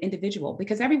individual,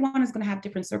 because everyone is going to have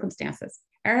different circumstances.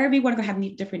 Everyone is going to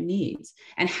have different needs.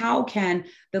 And how can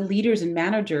the leaders and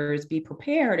managers be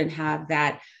prepared and have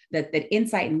that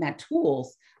insight and that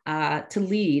tools to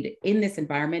lead in this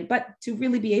environment, but to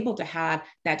really be able to have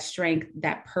that strength,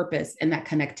 that purpose, and that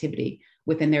connectivity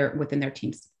within their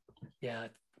teams. Yeah.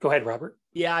 Go ahead, Robert.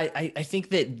 Yeah, I think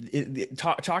that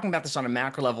talking about this on a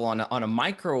macro level, on a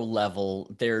micro level,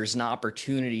 there's an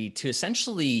opportunity to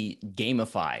essentially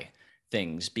gamify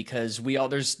things, because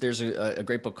there's a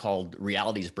great book called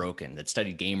Reality is Broken that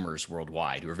studied gamers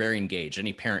worldwide who are very engaged.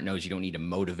 Any parent knows you don't need to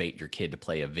motivate your kid to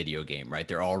play a video game, right?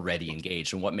 They're already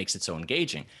engaged. And what makes it so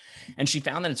engaging? And she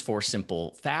found that it's 4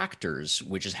 simple factors,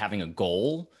 which is having a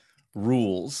goal,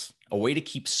 rules, a way to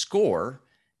keep score,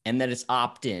 and that it's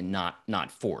opt-in,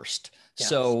 not forced. Yes.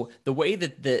 So the way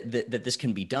that that this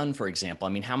can be done, for example,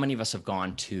 I mean, how many of us have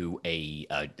gone to a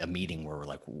meeting where we're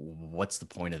like, what's the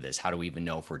point of this? How do we even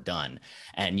know if we're done?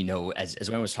 And, as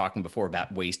I was talking before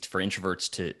about ways for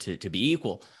introverts to be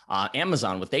equal,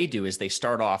 Amazon, what they do is they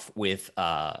start off with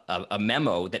a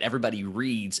memo that everybody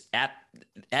reads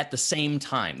at the same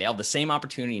time. They have the same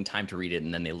opportunity and time to read it,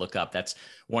 and then they look up. That's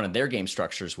one of their game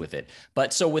structures with it.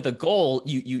 But so with a goal,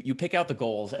 you pick out the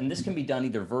goals, and this can be done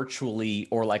either virtually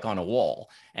or like on a wall,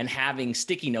 and having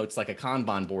sticky notes like a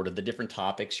Kanban board of the different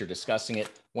topics. You're discussing it.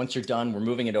 Once you're done, we're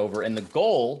moving it over. And the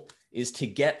goal is to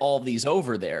get all these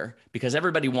over there because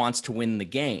everybody wants to win the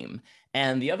game.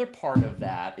 And the other part of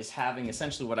that is having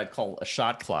essentially what I'd call a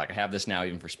shot clock. I have this now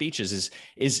even for speeches,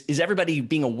 is everybody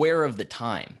being aware of the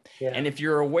time. Yeah. And if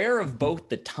you're aware of both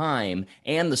the time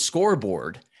and the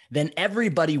scoreboard, then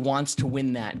everybody wants to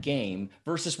win that game,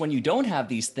 versus when you don't have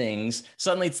these things,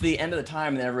 suddenly it's the end of the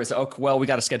time and then everybody's, oh, well, we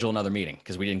got to schedule another meeting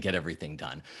because we didn't get everything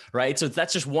done, right? So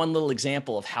that's just one little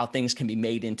example of how things can be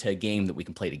made into a game that we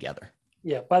can play together.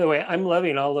 Yeah. By the way, I'm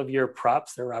loving all of your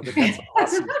props there, Robert. That's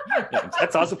awesome.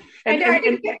 That's awesome. I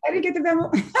didn't get the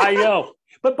memo. I know,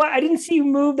 but I didn't see you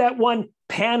move that one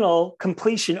panel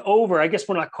completion over. I guess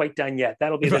we're not quite done yet.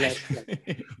 That'll be the next one.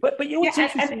 But you know what's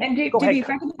interesting? And Dewey, if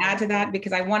I can add to that,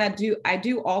 because I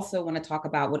do also want to talk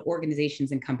about what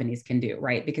organizations and companies can do,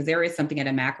 right? Because there is something at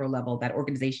a macro level that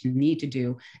organizations need to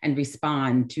do and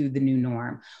respond to the new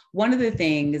norm. One of the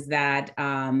things that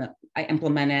I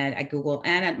implemented at Google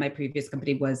and at my previous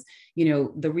company was, you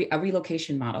know, a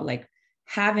relocation model, like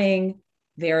having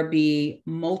there be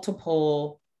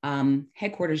multiple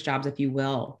headquarters jobs, if you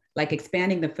will, like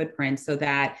expanding the footprint so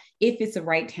that if it's the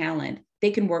right talent,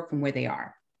 they can work from where they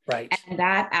are. Right. And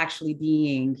that actually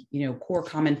being, you know, core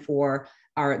common for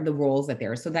the roles that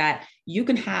there are, so that you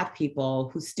can have people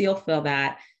who still feel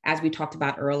that, as we talked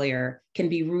about earlier, can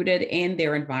be rooted in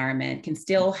their environment, can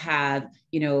still have,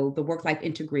 you know, the work-life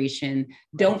integration,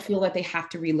 don't feel that they have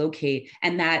to relocate,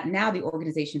 and that now the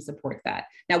organization supports that.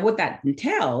 Now, what that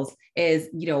entails is,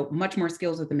 you know, much more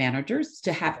skills with the managers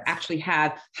to actually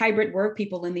have hybrid work,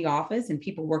 people in the office and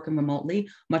people working remotely,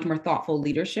 much more thoughtful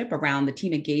leadership around the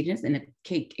team engagement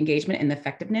and the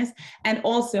effectiveness. And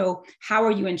also, how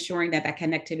are you ensuring that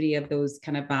connectivity of those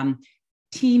kind of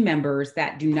team members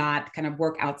that do not kind of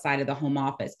work outside of the home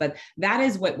office? But that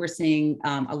is what we're seeing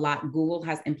a lot. Google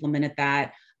has implemented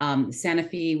that.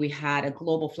 Sanofi, we had a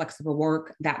global flexible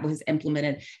work that was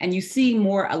implemented. And you see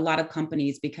a lot of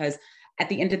companies, because at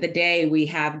the end of the day, we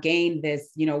have gained this,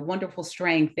 you know, wonderful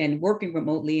strength in working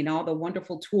remotely and all the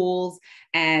wonderful tools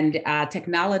and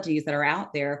technologies that are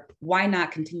out there. Why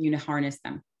not continue to harness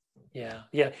them? Yeah.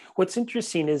 Yeah. What's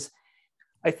interesting is,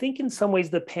 I think in some ways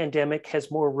the pandemic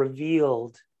has more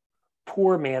revealed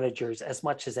poor managers as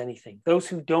much as anything. Those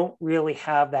who don't really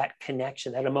have that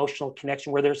connection, that emotional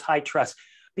connection where there's high trust.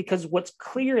 Because what's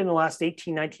clear in the last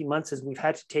 18, 19 months is we've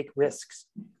had to take risks.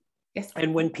 Yes.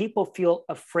 And when people feel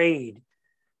afraid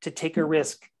to take a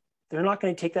risk, they're not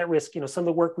going to take that risk. You know, some of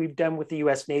the work we've done with the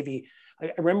US Navy,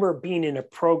 I remember being in a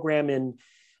program in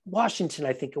Washington,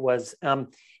 I think it was, and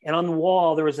on the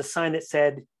wall, there was a sign that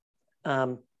said,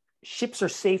 ships are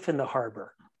safe in the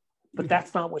harbor, but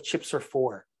that's not what ships are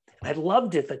for. And I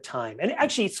loved it at the time. And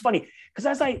actually, it's funny, because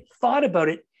as I thought about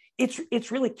it,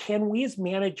 it's really, can we as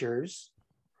managers,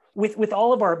 with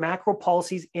all of our macro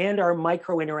policies and our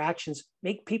micro interactions,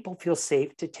 make people feel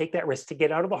safe to take that risk, to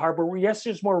get out of the harbor where, yes,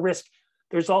 there's more risk,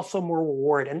 there's also more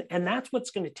reward. And that's what's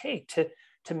going to take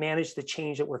to manage the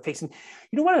change that we're facing.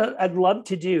 You know what I'd love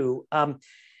to do?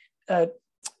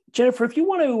 Jennifer, if you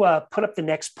want to put up the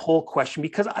next poll question,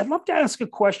 because I'd love to ask a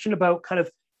question about kind of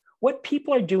what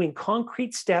people are doing,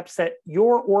 concrete steps that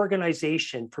your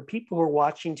organization, for people who are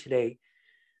watching today,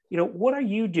 you know, what are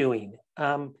you doing?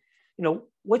 You know,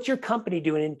 what's your company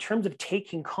doing in terms of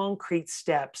taking concrete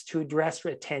steps to address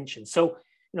retention? So,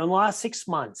 you know, in the last 6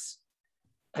 months,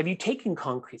 have you taken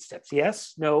concrete steps?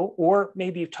 Yes, no, or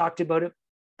maybe you've talked about it,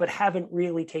 but haven't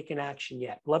really taken action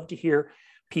yet. Love to hear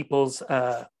people's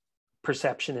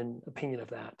perception and opinion of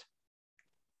that.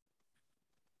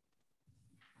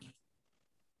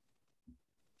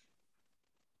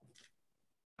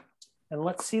 And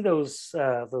let's see those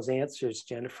answers,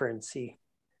 Jennifer, and see.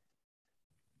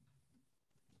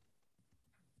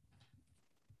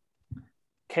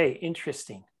 Okay,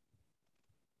 interesting.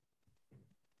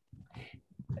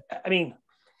 I mean,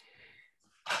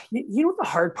 you know what the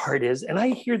hard part is, and I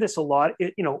hear this a lot,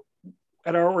 you know,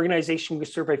 at our organization, we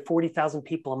survey 40,000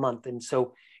 people a month. And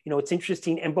so, you know, it's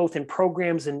interesting, and both in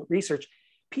programs and research,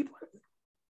 people,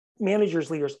 managers,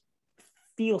 leaders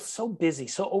feel so busy,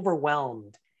 so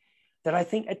overwhelmed, that I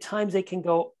think at times they can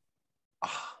go,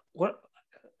 oh,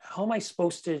 how am I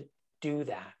supposed to do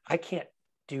that? I can't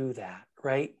do that,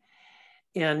 right?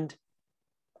 And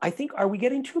I think, are we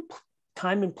getting to a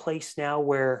time and place now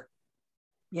where,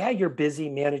 yeah, you're busy,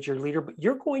 manager, leader, but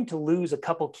you're going to lose a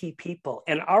couple key people.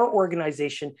 And our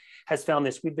organization has found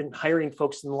this. We've been hiring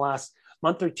folks in the last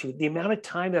month or two. The amount of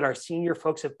time that our senior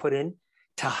folks have put in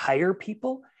to hire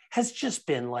people has just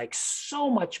been like so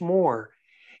much more.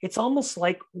 It's almost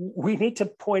like we need to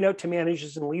point out to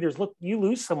managers and leaders, look, you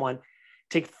lose someone,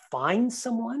 to find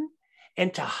someone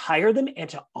and to hire them and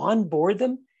to onboard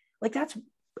them. Like, that's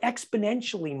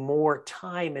exponentially more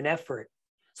time and effort.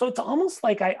 So it's almost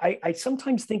like I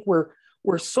sometimes think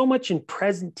we're so much in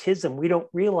presentism, we don't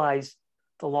realize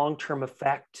the long-term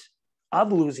effect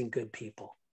of losing good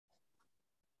people.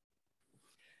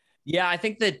 Yeah, I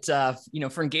think that,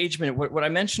 for engagement, what I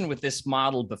mentioned with this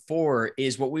model before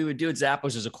is what we would do at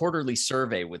Zappos is a quarterly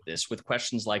survey with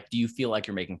questions like, do you feel like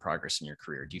you're making progress in your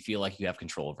career? Do you feel like you have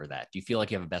control over that? Do you feel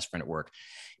like you have a best friend at work?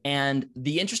 And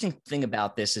the interesting thing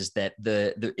about this is that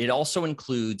it also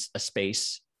includes a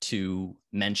space to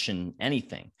mention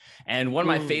anything. And one of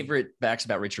my favorite facts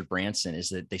about Richard Branson is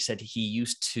that they said he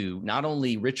used to not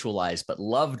only ritualize, but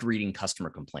loved reading customer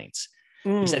complaints.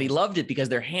 He said he loved it because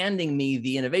they're handing me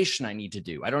the innovation I need to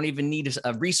do. I don't even need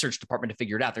a research department to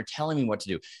figure it out. They're telling me what to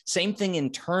do. Same thing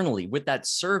internally with that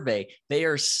survey. They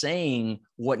are saying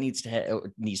what needs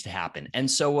to happen. And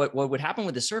so what would happen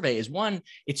with the survey is, one,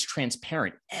 it's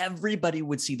transparent. Everybody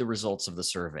would see the results of the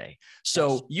survey.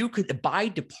 So you could, by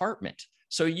department,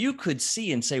 so you could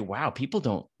see and say, wow, people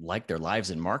don't like their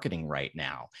lives in marketing right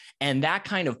now. And that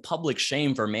kind of public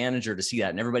shame for a manager to see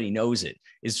that, and everybody knows it,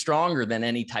 is stronger than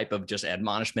any type of just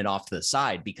admonishment off to the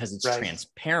side, because it's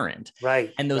transparent.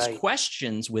 Right. And those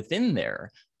questions within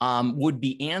there would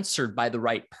be answered by the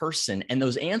right person, and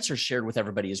those answers shared with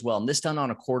everybody as well. And this done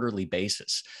on a quarterly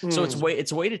basis. So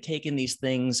it's a way to take in these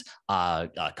things,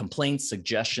 complaints,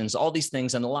 suggestions, all these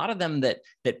things, and a lot of them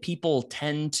that people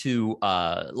tend to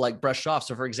like brush off.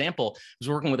 So, for example, I was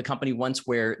working with a company once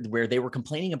where they were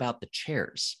complaining about the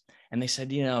chairs. And they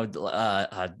said, we don't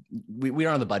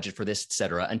have the budget for this, et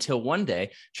cetera, until one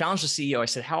day, challenged the CEO. I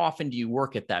said, how often do you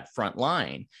work at that front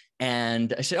line?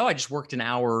 And I said, I just worked an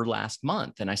hour last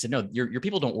month. And I said, no, your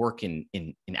people don't work in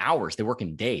hours. They work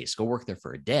in days. Go work there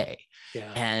for a day. Yeah.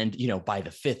 And, by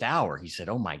the fifth hour, he said,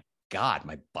 oh my God,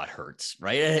 my butt hurts.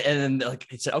 Right. And then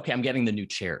he said, okay, I'm getting the new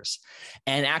chairs,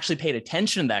 and actually paid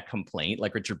attention to that complaint,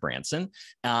 like Richard Branson,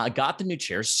 got the new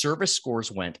chairs, service scores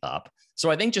went up. So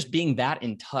I think just being that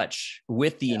in touch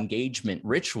with the engagement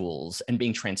rituals and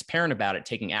being transparent about it,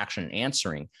 taking action and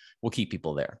answering, will keep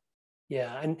people there.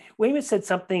 Yeah. And Wayman said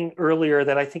something earlier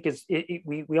that I think is,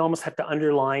 we almost have to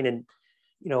underline and,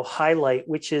 highlight,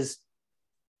 which is,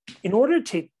 in order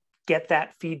to get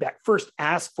that feedback, first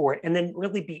ask for it and then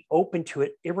really be open to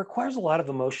it. It requires a lot of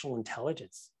emotional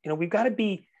intelligence. We've got to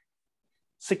be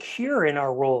secure in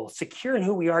our role, secure in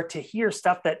who we are, to hear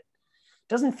stuff that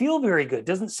doesn't feel very good,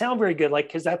 doesn't sound very good,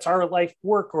 because that's our life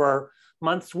work or our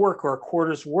month's work or a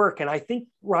quarter's work. And I think,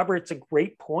 Robert, it's a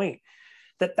great point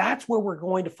that's where we're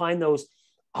going to find those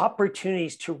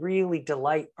opportunities to really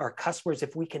delight our customers,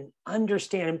 if we can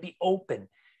understand and be open.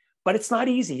 But it's not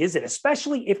easy, is it?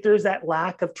 Especially if there's that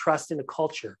lack of trust in the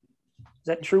culture. Is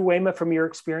that true, Wayma, from your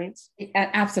experience?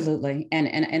 Absolutely.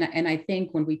 And I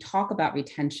think when we talk about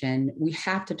retention, we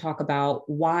have to talk about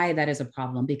why that is a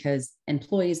problem, because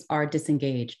employees are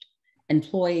disengaged.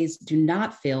 Employees do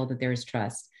not feel that there is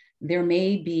trust. There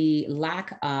may be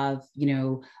lack of,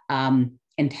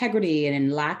 integrity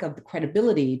and lack of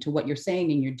credibility to what you're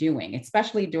saying and you're doing,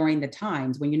 especially during the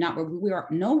times when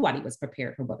nobody was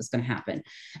prepared for what was going to happen.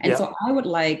 And so I would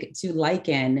like to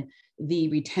liken the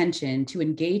retention to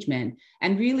engagement,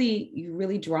 and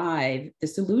really drive the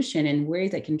solution in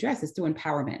ways that can address this through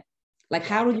empowerment. Like,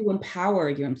 how do you empower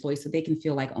your employees so they can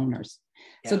feel like owners,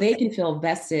 so they can feel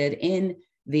vested in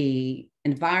the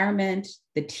environment,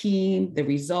 the team, the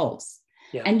results.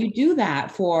 And you do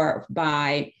that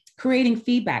by creating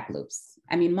feedback loops.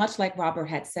 I mean, much like Robert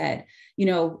had said,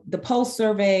 the pulse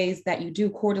surveys that you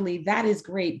do quarterly, that is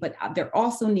great, but there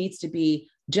also needs to be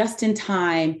just in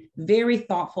time, very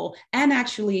thoughtful, and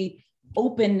actually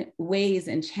open ways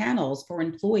and channels for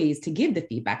employees to give the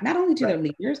feedback, not only to their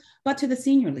leaders, but to the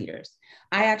senior leaders.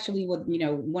 I actually would,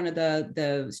 one of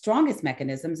the strongest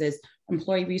mechanisms is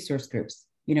employee resource groups.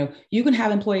 You can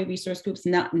have employee resource groups,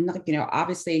 not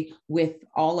obviously with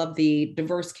all of the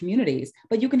diverse communities,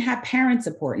 but you can have parent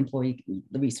support employee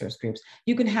resource groups.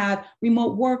 You can have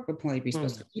remote work employee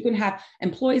resource groups. You can have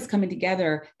employees coming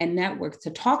together and networks to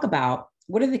talk about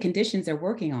what are the conditions they're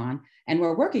working on and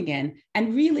we're working in,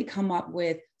 and really come up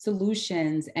with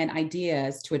solutions and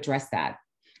ideas to address that.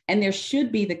 And there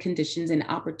should be the conditions and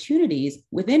opportunities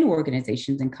within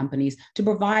organizations and companies to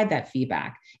provide that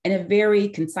feedback in a very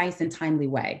concise and timely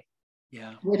way.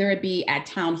 Yeah. Whether it be at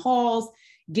town halls,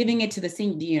 giving it to the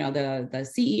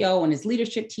CEO and his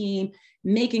leadership team,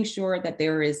 making sure that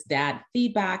there is that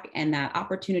feedback and that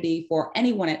opportunity for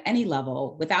anyone at any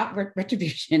level without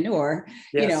retribution or,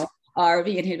 or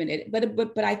being intimidated.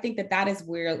 But I think that is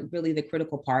where really the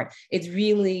critical part is,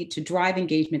 really to drive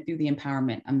engagement through the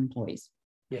empowerment of employees.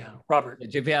 Yeah, Robert.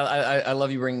 JP, I love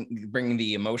you bringing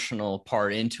the emotional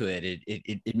part into it.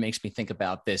 It makes me think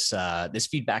about this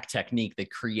feedback technique that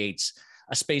creates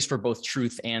a space for both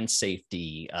truth and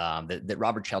safety, that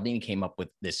Robert Cialdini came up with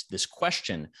this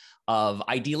question of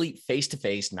ideally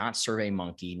face-to-face, not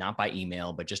SurveyMonkey, not by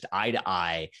email, but just eye to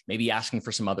eye, maybe asking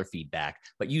for some other feedback,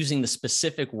 but using the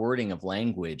specific wording of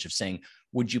language of saying,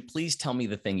 would you please tell me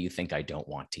the thing you think I don't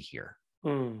want to hear?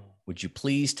 Would you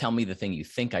please tell me the thing you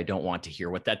think I don't want to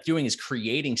hear? What that's doing is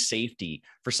creating safety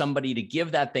for somebody to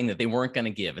give that thing that they weren't going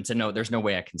to give and say, no, there's no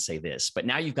way I can say this. But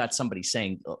now you've got somebody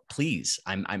saying, oh, please,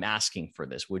 I'm asking for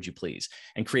this. Would you please?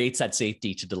 And creates that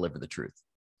safety to deliver the truth.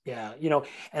 Yeah,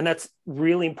 and that's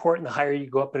really important. The higher you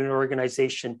go up in an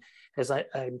organization, as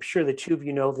I'm sure the two of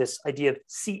you know, this idea of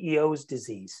CEO's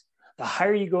disease. The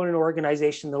higher you go in an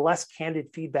organization, the less candid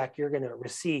feedback you're going to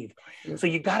receive. So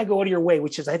you got to go out of your way,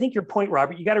 which is, I think, your point,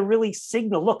 Robert. You got to really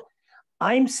signal, look,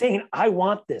 I'm saying I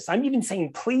want this. I'm even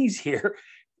saying please here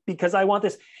because I want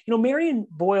this. Marion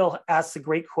Boyle asks a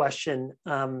great question.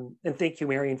 And thank you,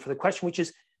 Marion, for the question, which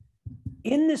is,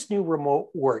 in this new remote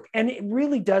work, and it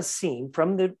really does seem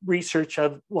from the research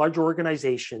of large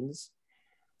organizations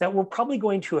that we're probably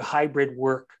going to a hybrid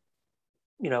work,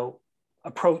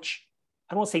 approach.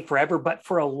 I don't want to say forever, but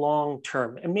for a long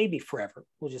term, and maybe forever,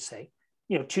 we'll just say,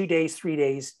 2 days, 3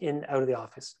 days in, out of the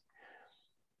office.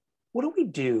 What do we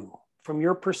do from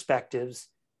your perspectives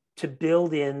to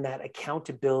build in that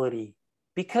accountability?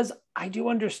 Because I do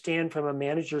understand from a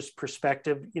manager's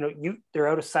perspective, they're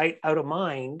out of sight, out of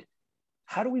mind.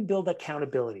 How do we build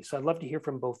accountability? So I'd love to hear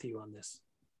from both of you on this.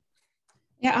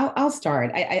 Yeah, I'll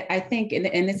start. I think,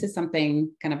 and this is something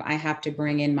kind of I have to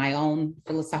bring in my own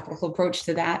philosophical approach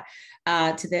to that,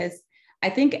 to this.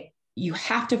 I think you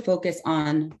have to focus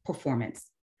on performance.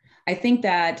 I think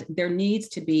that there needs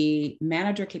to be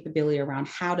manager capability around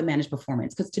how to manage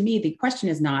performance. Because to me, the question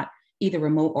is not either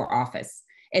remote or office.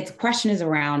 The question is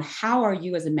around how are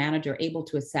you as a manager able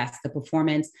to assess the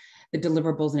performance, the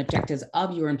deliverables and objectives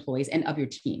of your employees and of your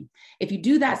team. If you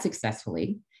do that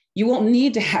successfully, you won't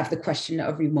need to have the question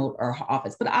of remote or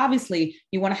office, but obviously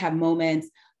you want to have moments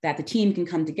that the team can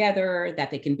come together, that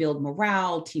they can build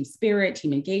morale, team spirit,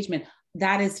 team engagement.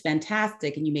 That is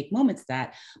fantastic. And you make moments of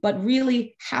that, but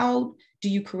really, how do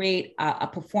you create a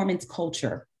performance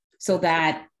culture so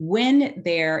that when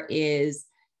there is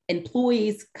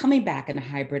employees coming back in a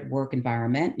hybrid work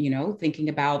environment, thinking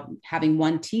about having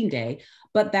one team day,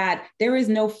 but that there is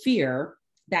no fear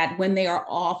that when they are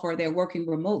off or they're working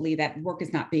remotely, that work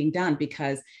is not being done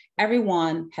because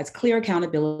everyone has clear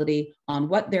accountability on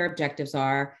what their objectives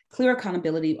are, clear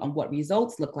accountability on what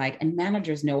results look like, and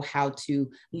managers know how to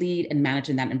lead and manage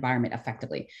in that environment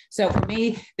effectively. So for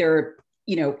me, it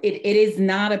is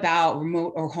not about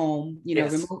remote or home,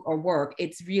 Yes. remote or work.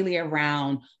 It's really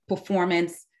around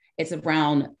performance. It's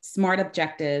around smart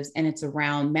objectives, and it's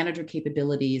around manager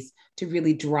capabilities to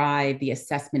really drive the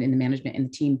assessment and the management and the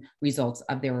team results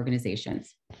of their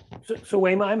organizations. So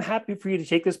Wayma, I'm happy for you to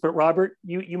take this, but Robert,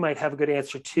 you might have a good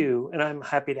answer too, and I'm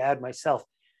happy to add myself.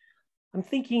 I'm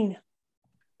thinking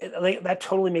that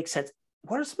totally makes sense.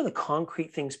 What are some of the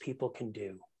concrete things people can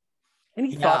do?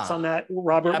 Any thoughts on that,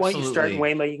 Robert? Absolutely. Why don't you start, and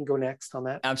Wayma, you can go next on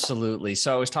that. Absolutely.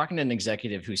 So I was talking to an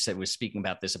executive who was speaking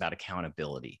about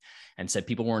accountability and said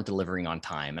people weren't delivering on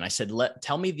time. And I said,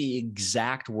 tell me the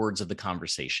exact words of the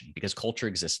conversation because culture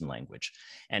exists in language.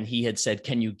 And he had said,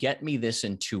 can you get me this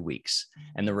in 2 weeks?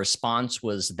 And the response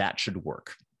was, that should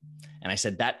work. And I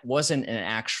said, that wasn't an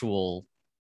actual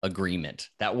agreement.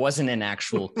 That wasn't an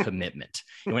actual commitment.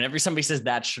 And whenever somebody says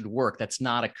that should work, that's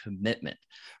not a commitment,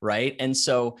 right? And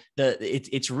so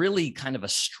it's really kind of a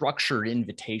structured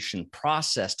invitation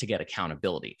process to get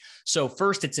accountability. So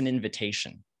first, it's an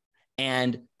invitation.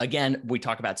 And again, we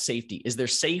talk about safety. Is there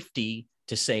safety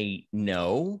to say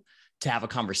no, to have a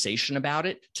conversation about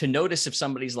it, to notice if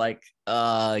somebody's like,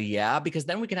 yeah, because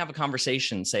then we can have a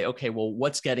conversation and say, okay, well,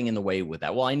 what's getting in the way with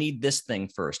that? Well, I need this thing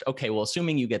first. Okay, well,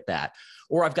 assuming you get that,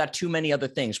 or I've got too many other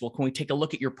things. Well, can we take a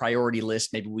look at your priority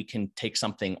list? Maybe we can take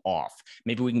something off.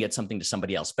 Maybe we can get something to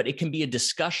somebody else, but it can be a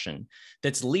discussion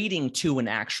that's leading to an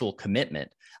actual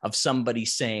commitment of somebody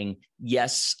saying,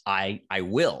 yes, I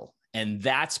will. And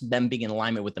that's them being in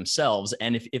alignment with themselves.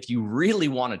 And if you really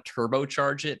want to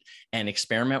turbocharge it and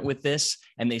experiment with this,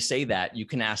 and they say that, you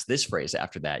can ask this phrase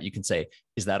after that. You can say,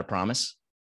 is that a promise?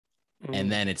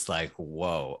 And then it's like,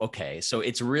 whoa, okay. So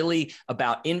it's really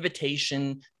about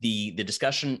invitation, the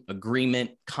discussion,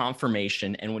 agreement,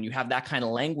 confirmation. And when you have that kind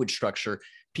of language structure,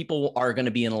 people are going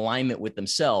to be in alignment with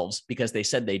themselves because they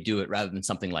said they do it rather than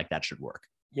something like that should work.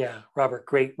 Yeah, Robert,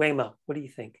 great. Wayma, what do you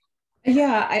think?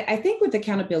 Yeah, I think with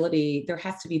accountability, there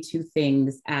has to be two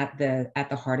things at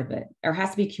the heart of it. There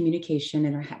has to be communication,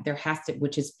 and there has to,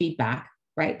 which is feedback,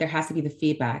 right? There has to be the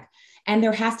feedback. And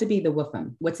there has to be the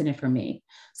WIFM, what's in it for me.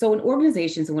 So in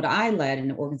organizations, and what I led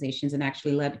in organizations and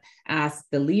actually asked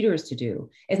the leaders to do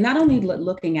is not only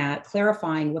looking at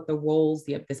clarifying what the roles,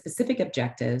 the specific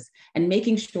objectives, and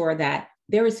making sure that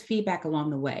there is feedback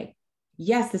along the way.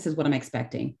 Yes, this is what I'm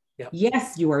expecting. Yep.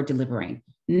 Yes, you are delivering.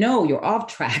 No, you're off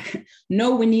track.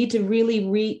 No, we need to really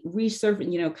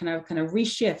resurface, kind of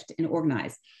reshift and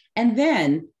organize. And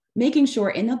then making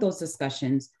sure in those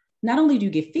discussions, not only do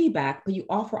you give feedback, but you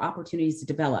offer opportunities to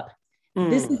develop.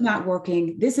 This is not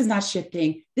working. This is not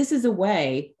shifting. This is a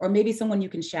way, or maybe someone you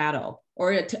can shadow,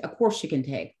 or a course you can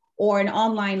take, or an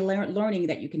online learning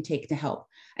that you can take to help.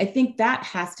 I think that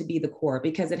has to be the core,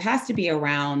 because it has to be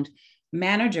around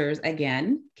managers, again,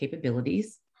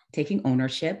 capabilities, taking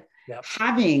ownership, yep.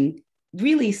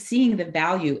 Really seeing the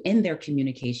value in their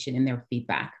communication, in their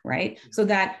feedback, right? So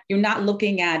that you're not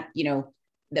looking at,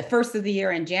 the first of the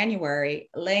year in January,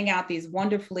 laying out these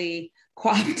wonderfully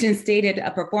coiffed and stated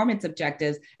performance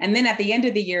objectives. And then at the end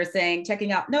of the year saying,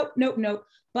 checking out, nope.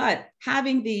 But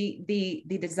having the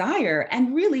desire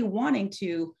and really wanting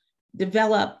to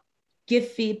develop,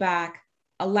 give feedback,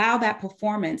 allow that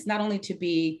performance not only to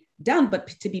be done, but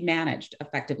to be managed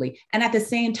effectively. And at the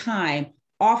same time,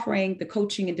 offering the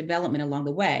coaching and development along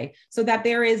the way so that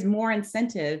there is more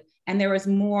incentive and there is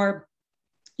more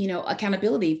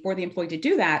accountability for the employee to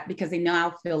do that, because they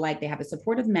now feel like they have a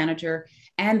supportive manager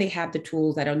and they have the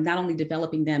tools that are not only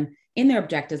developing them in their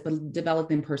objectives, but develop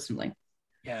them personally.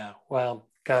 Yeah. Well,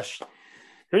 gosh,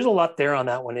 there's a lot there on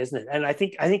that one, isn't it? And I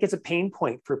think it's a pain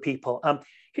point for people.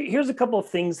 Here's a couple of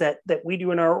things that we do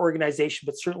in our organization,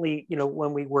 but certainly,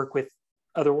 when we work with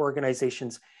other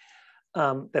organizations,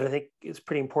 that I think is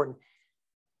pretty important.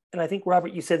 And I think,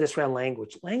 Robert, you said this around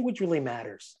language. Language really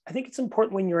matters. I think it's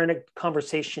important when you're in a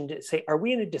conversation to say, are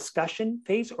we in a discussion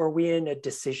phase or are we in a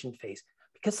decision phase?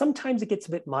 Because sometimes it gets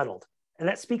a bit muddled. And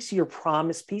that speaks to your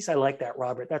promise piece. I like that,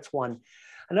 Robert. That's one.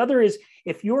 Another is,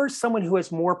 if you're someone who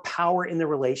has more power in the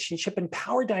relationship, and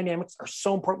power dynamics are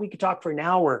so important. We could talk for an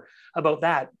hour about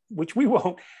that, which we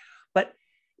won't. But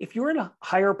if you're in a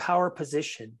higher power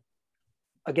position,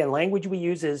 again, language we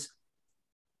use is,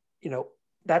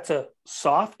 that's a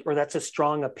soft or that's a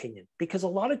strong opinion. Because a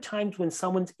lot of times when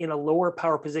someone's in a lower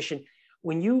power position,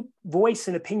 when you voice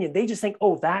an opinion, they just think,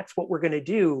 oh, that's what we're going to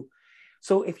do.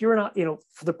 So if you're not,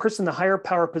 for the person in the higher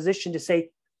power position to say,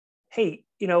 hey,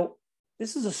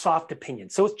 this is a soft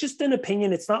opinion. So it's just an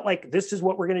opinion. It's not like this is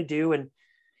what we're going to do.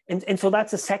 And so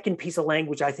that's a second piece of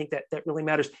language I think that really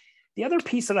matters. The other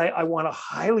piece that I want to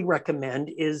highly recommend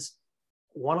is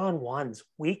one-on-ones,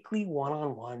 weekly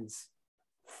one-on-ones.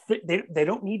 They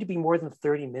don't need to be more than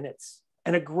 30 minutes.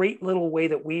 And a great little way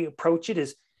that we approach it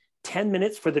is 10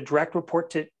 minutes for the direct report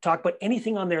to talk about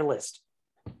anything on their list.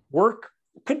 Work,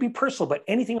 could be personal, but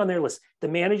anything on their list. The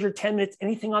manager, 10 minutes,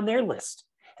 anything on their list.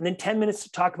 And then 10 minutes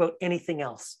to talk about anything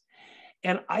else.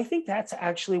 And I think that's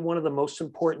actually one of the most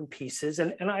important pieces.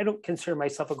 And I don't consider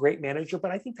myself a great manager,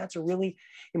 but I think that's a really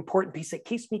important piece that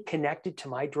keeps me connected to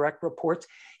my direct reports.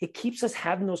 It keeps us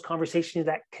having those conversations,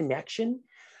 that connection.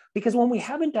 Because when we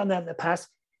haven't done that in the past,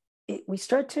 we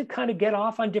start to kind of get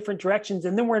off on different directions.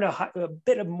 And then we're in a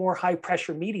bit of more high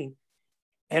pressure meeting.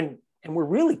 And we're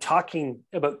really talking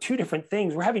about two different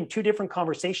things. We're having two different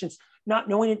conversations, not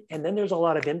knowing it. And then there's a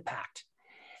lot of impact.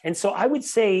 And so I would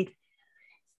say,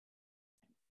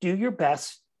 do your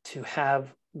best to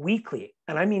have weekly,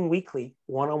 and I mean weekly,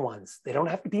 one-on-ones. They don't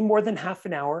have to be more than half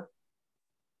an hour,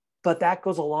 but that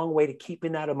goes a long way to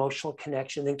keeping that emotional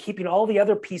connection and keeping all the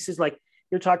other pieces, like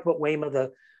you're talking about, Wayma,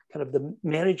 the kind of the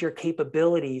manager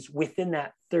capabilities within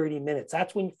that 30 minutes.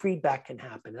 That's when feedback can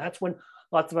happen. That's when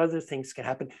lots of other things can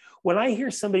happen. When I hear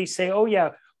somebody say, oh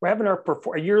yeah, we're having our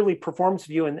yearly performance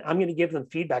review and I'm going to give them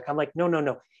feedback, I'm like,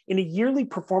 no. In a yearly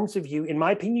performance review, in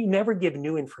my opinion, you never give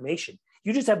new information.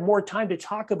 You just have more time to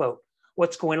talk about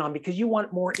what's going on because you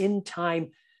want more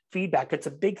in-time feedback. It's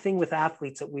a big thing with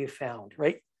athletes that we've found,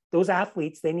 right? Those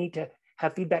athletes, they need to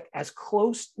have feedback as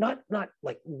close, not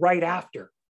like right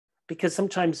after, because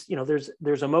sometimes,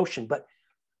 there's emotion, but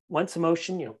once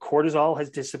emotion, cortisol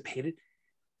has dissipated,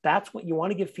 that's what you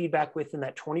want to give feedback within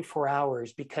that 24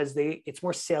 hours because it's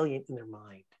more salient in their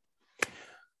mind.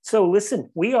 So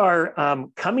listen, we are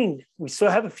coming, we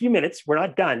still have a few minutes. We're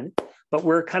not done, but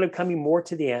we're kind of coming more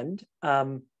to the end.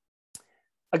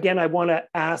 Again, I want to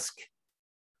ask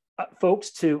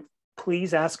folks to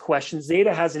please ask questions.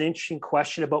 Zeta has an interesting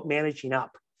question about managing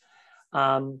up.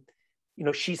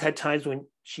 She's had times when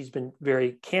she's been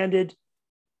very candid,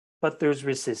 but there's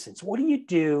resistance. What do you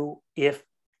do if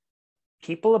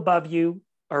people above you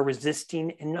are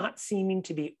resisting and not seeming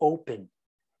to be open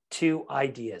to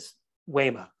ideas?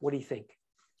 Wayma, what do you think?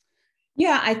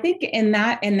 Yeah, I think in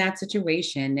that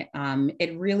situation,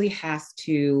 it really has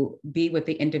to be with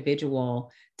the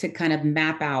individual to kind of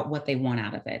map out what they want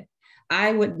out of it.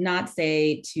 I would not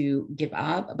say to give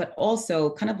up, but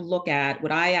also kind of look at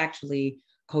what I actually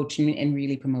coach and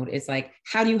really promote is like,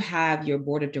 how do you have your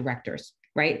board of directors,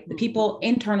 right? The people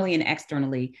internally and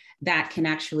externally that can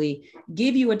actually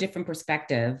give you a different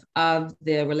perspective of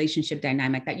the relationship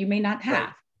dynamic that you may not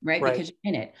have. Right? Because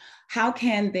you're in it. How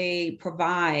can they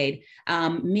provide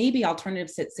maybe alternative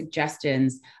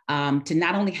suggestions to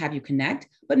not only have you connect,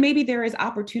 but maybe there is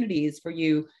opportunities for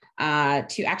you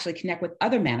to actually connect with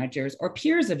other managers or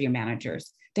peers of your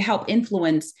managers to help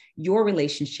influence your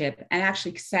relationship and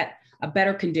actually set a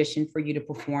better condition for you to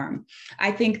perform.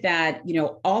 I think that, you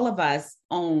know, all of us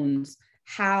owns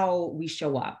how we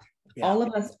show up. Yeah. All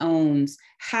of us owns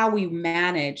how we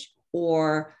manage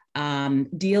or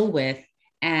deal with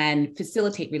and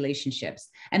facilitate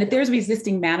relationships. And if there's a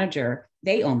resisting manager,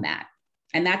 they own that.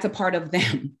 And that's a part of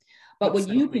them. But what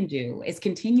you can do is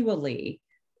continually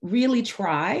really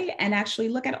try and actually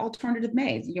look at alternative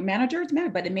ways. Your manager is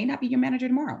manager, but it may not be your manager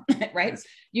tomorrow, right? Yes.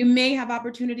 You may have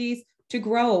opportunities to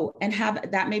grow and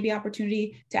have that maybe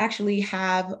opportunity to actually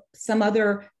have some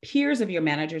other peers of your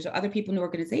managers or other people in the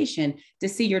organization to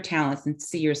see your talents and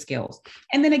see your skills.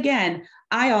 And then again,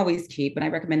 I always keep, and I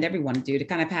recommend everyone do, to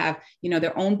kind of have, you know,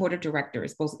 their own board of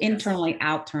directors, both internally,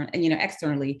 and, you know,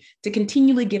 externally, to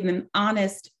continually give them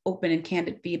honest, open, and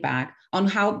candid feedback on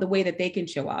how the way that they can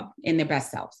show up in their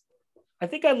best selves. I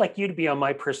think I'd like you to be on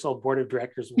my personal board of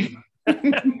directors.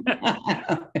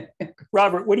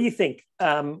 Robert, what do you think?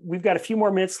 We've got a few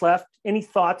more minutes left. Any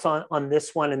thoughts on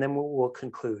this one, and then we'll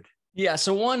conclude? Yeah.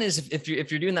 So one is if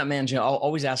you're doing that managing,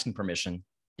 always asking permission.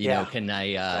 You know, can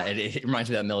I, it reminds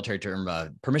me of that military term,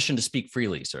 permission to speak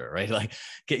freely, sir, right? Like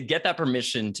get that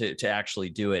permission to actually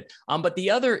do it. But the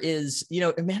other is, you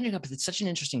know, managing up, it's such an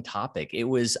interesting topic. It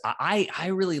was, I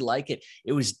really like it.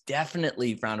 It was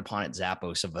definitely frowned upon at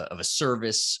Zappos of a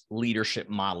service leadership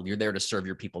model. You're there to serve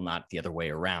your people, not the other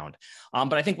way around.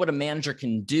 But I think what a manager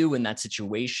can do in that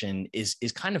situation is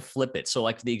kind of flip it. So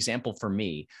like the example for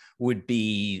me would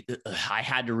be, I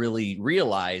had to really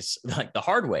realize like the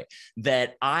hard way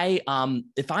that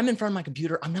if I'm in front of my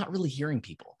computer, I'm not really hearing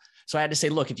people. So I had to say,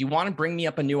 look, if you want to bring me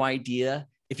up a new idea,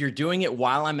 if you're doing it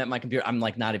while I'm at my computer, I'm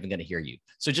like not even going to hear you.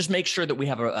 So just make sure that we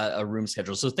have a room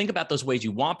schedule. So think about those ways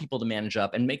you want people to manage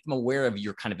up and make them aware of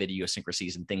your kind of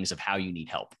idiosyncrasies and things of how you need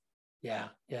help. Yeah,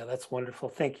 that's wonderful.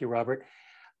 Thank you, Robert.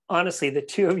 Honestly, the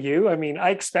two of you, I mean, I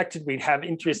expected we'd have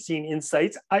interesting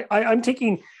insights. I'm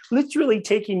literally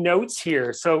taking notes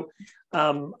here. So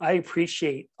I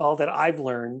appreciate all that I've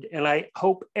learned, and I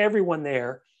hope everyone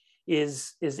there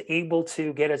is able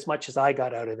to get as much as I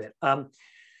got out of it.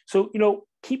 So, you know,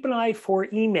 keep an eye for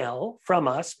email from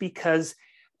us, because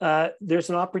there's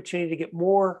an opportunity to get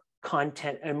more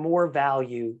content and more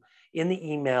value in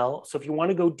the email. So if you want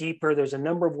to go deeper, there's a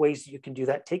number of ways that you can do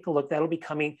that. Take a look. That'll be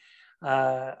coming,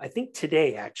 I think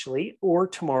today actually, or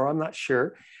tomorrow, I'm not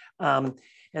sure. And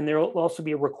there will also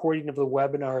be a recording of the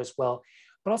webinar as well.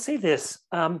 But I'll say this,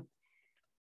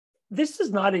 this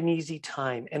is not an easy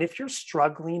time. And if you're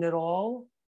struggling at all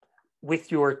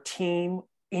with your team,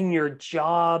 in your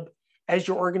job, as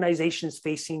your organization is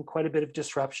facing quite a bit of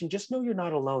disruption, just know you're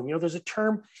not alone. You know, there's a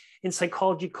term in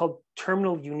psychology called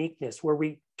terminal uniqueness, where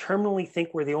we terminally think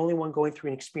we're the only one going through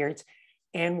an experience,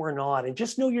 and we're not. And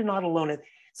just know you're not alone. And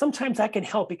sometimes that can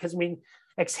help, because I mean,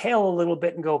 exhale a little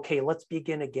bit and go, okay, let's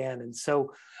begin again. And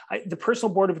so the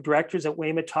personal board of directors that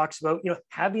Wayma talks about, you know,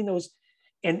 having those,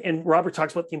 and Robert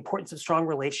talks about the importance of strong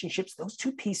relationships, those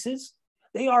two pieces,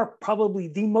 they are probably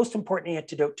the most important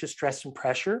antidote to stress and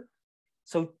pressure.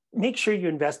 So make sure you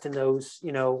invest in those,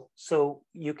 you know, so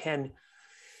you can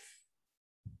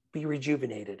be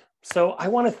rejuvenated. So I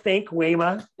want to thank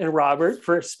Wayma and Robert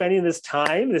for spending this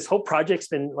time. This whole project's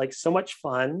been like so much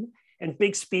fun. And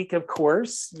Big Speak, of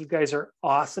course, you guys are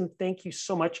awesome. Thank you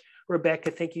so much,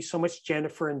 Rebecca. Thank you so much,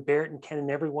 Jennifer and Barrett and Ken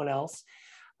and everyone else.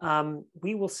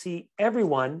 We will see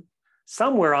everyone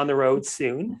somewhere on the road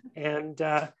soon. And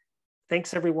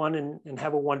thanks, everyone, and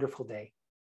have a wonderful day.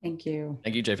 Thank you.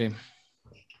 Thank you, JP.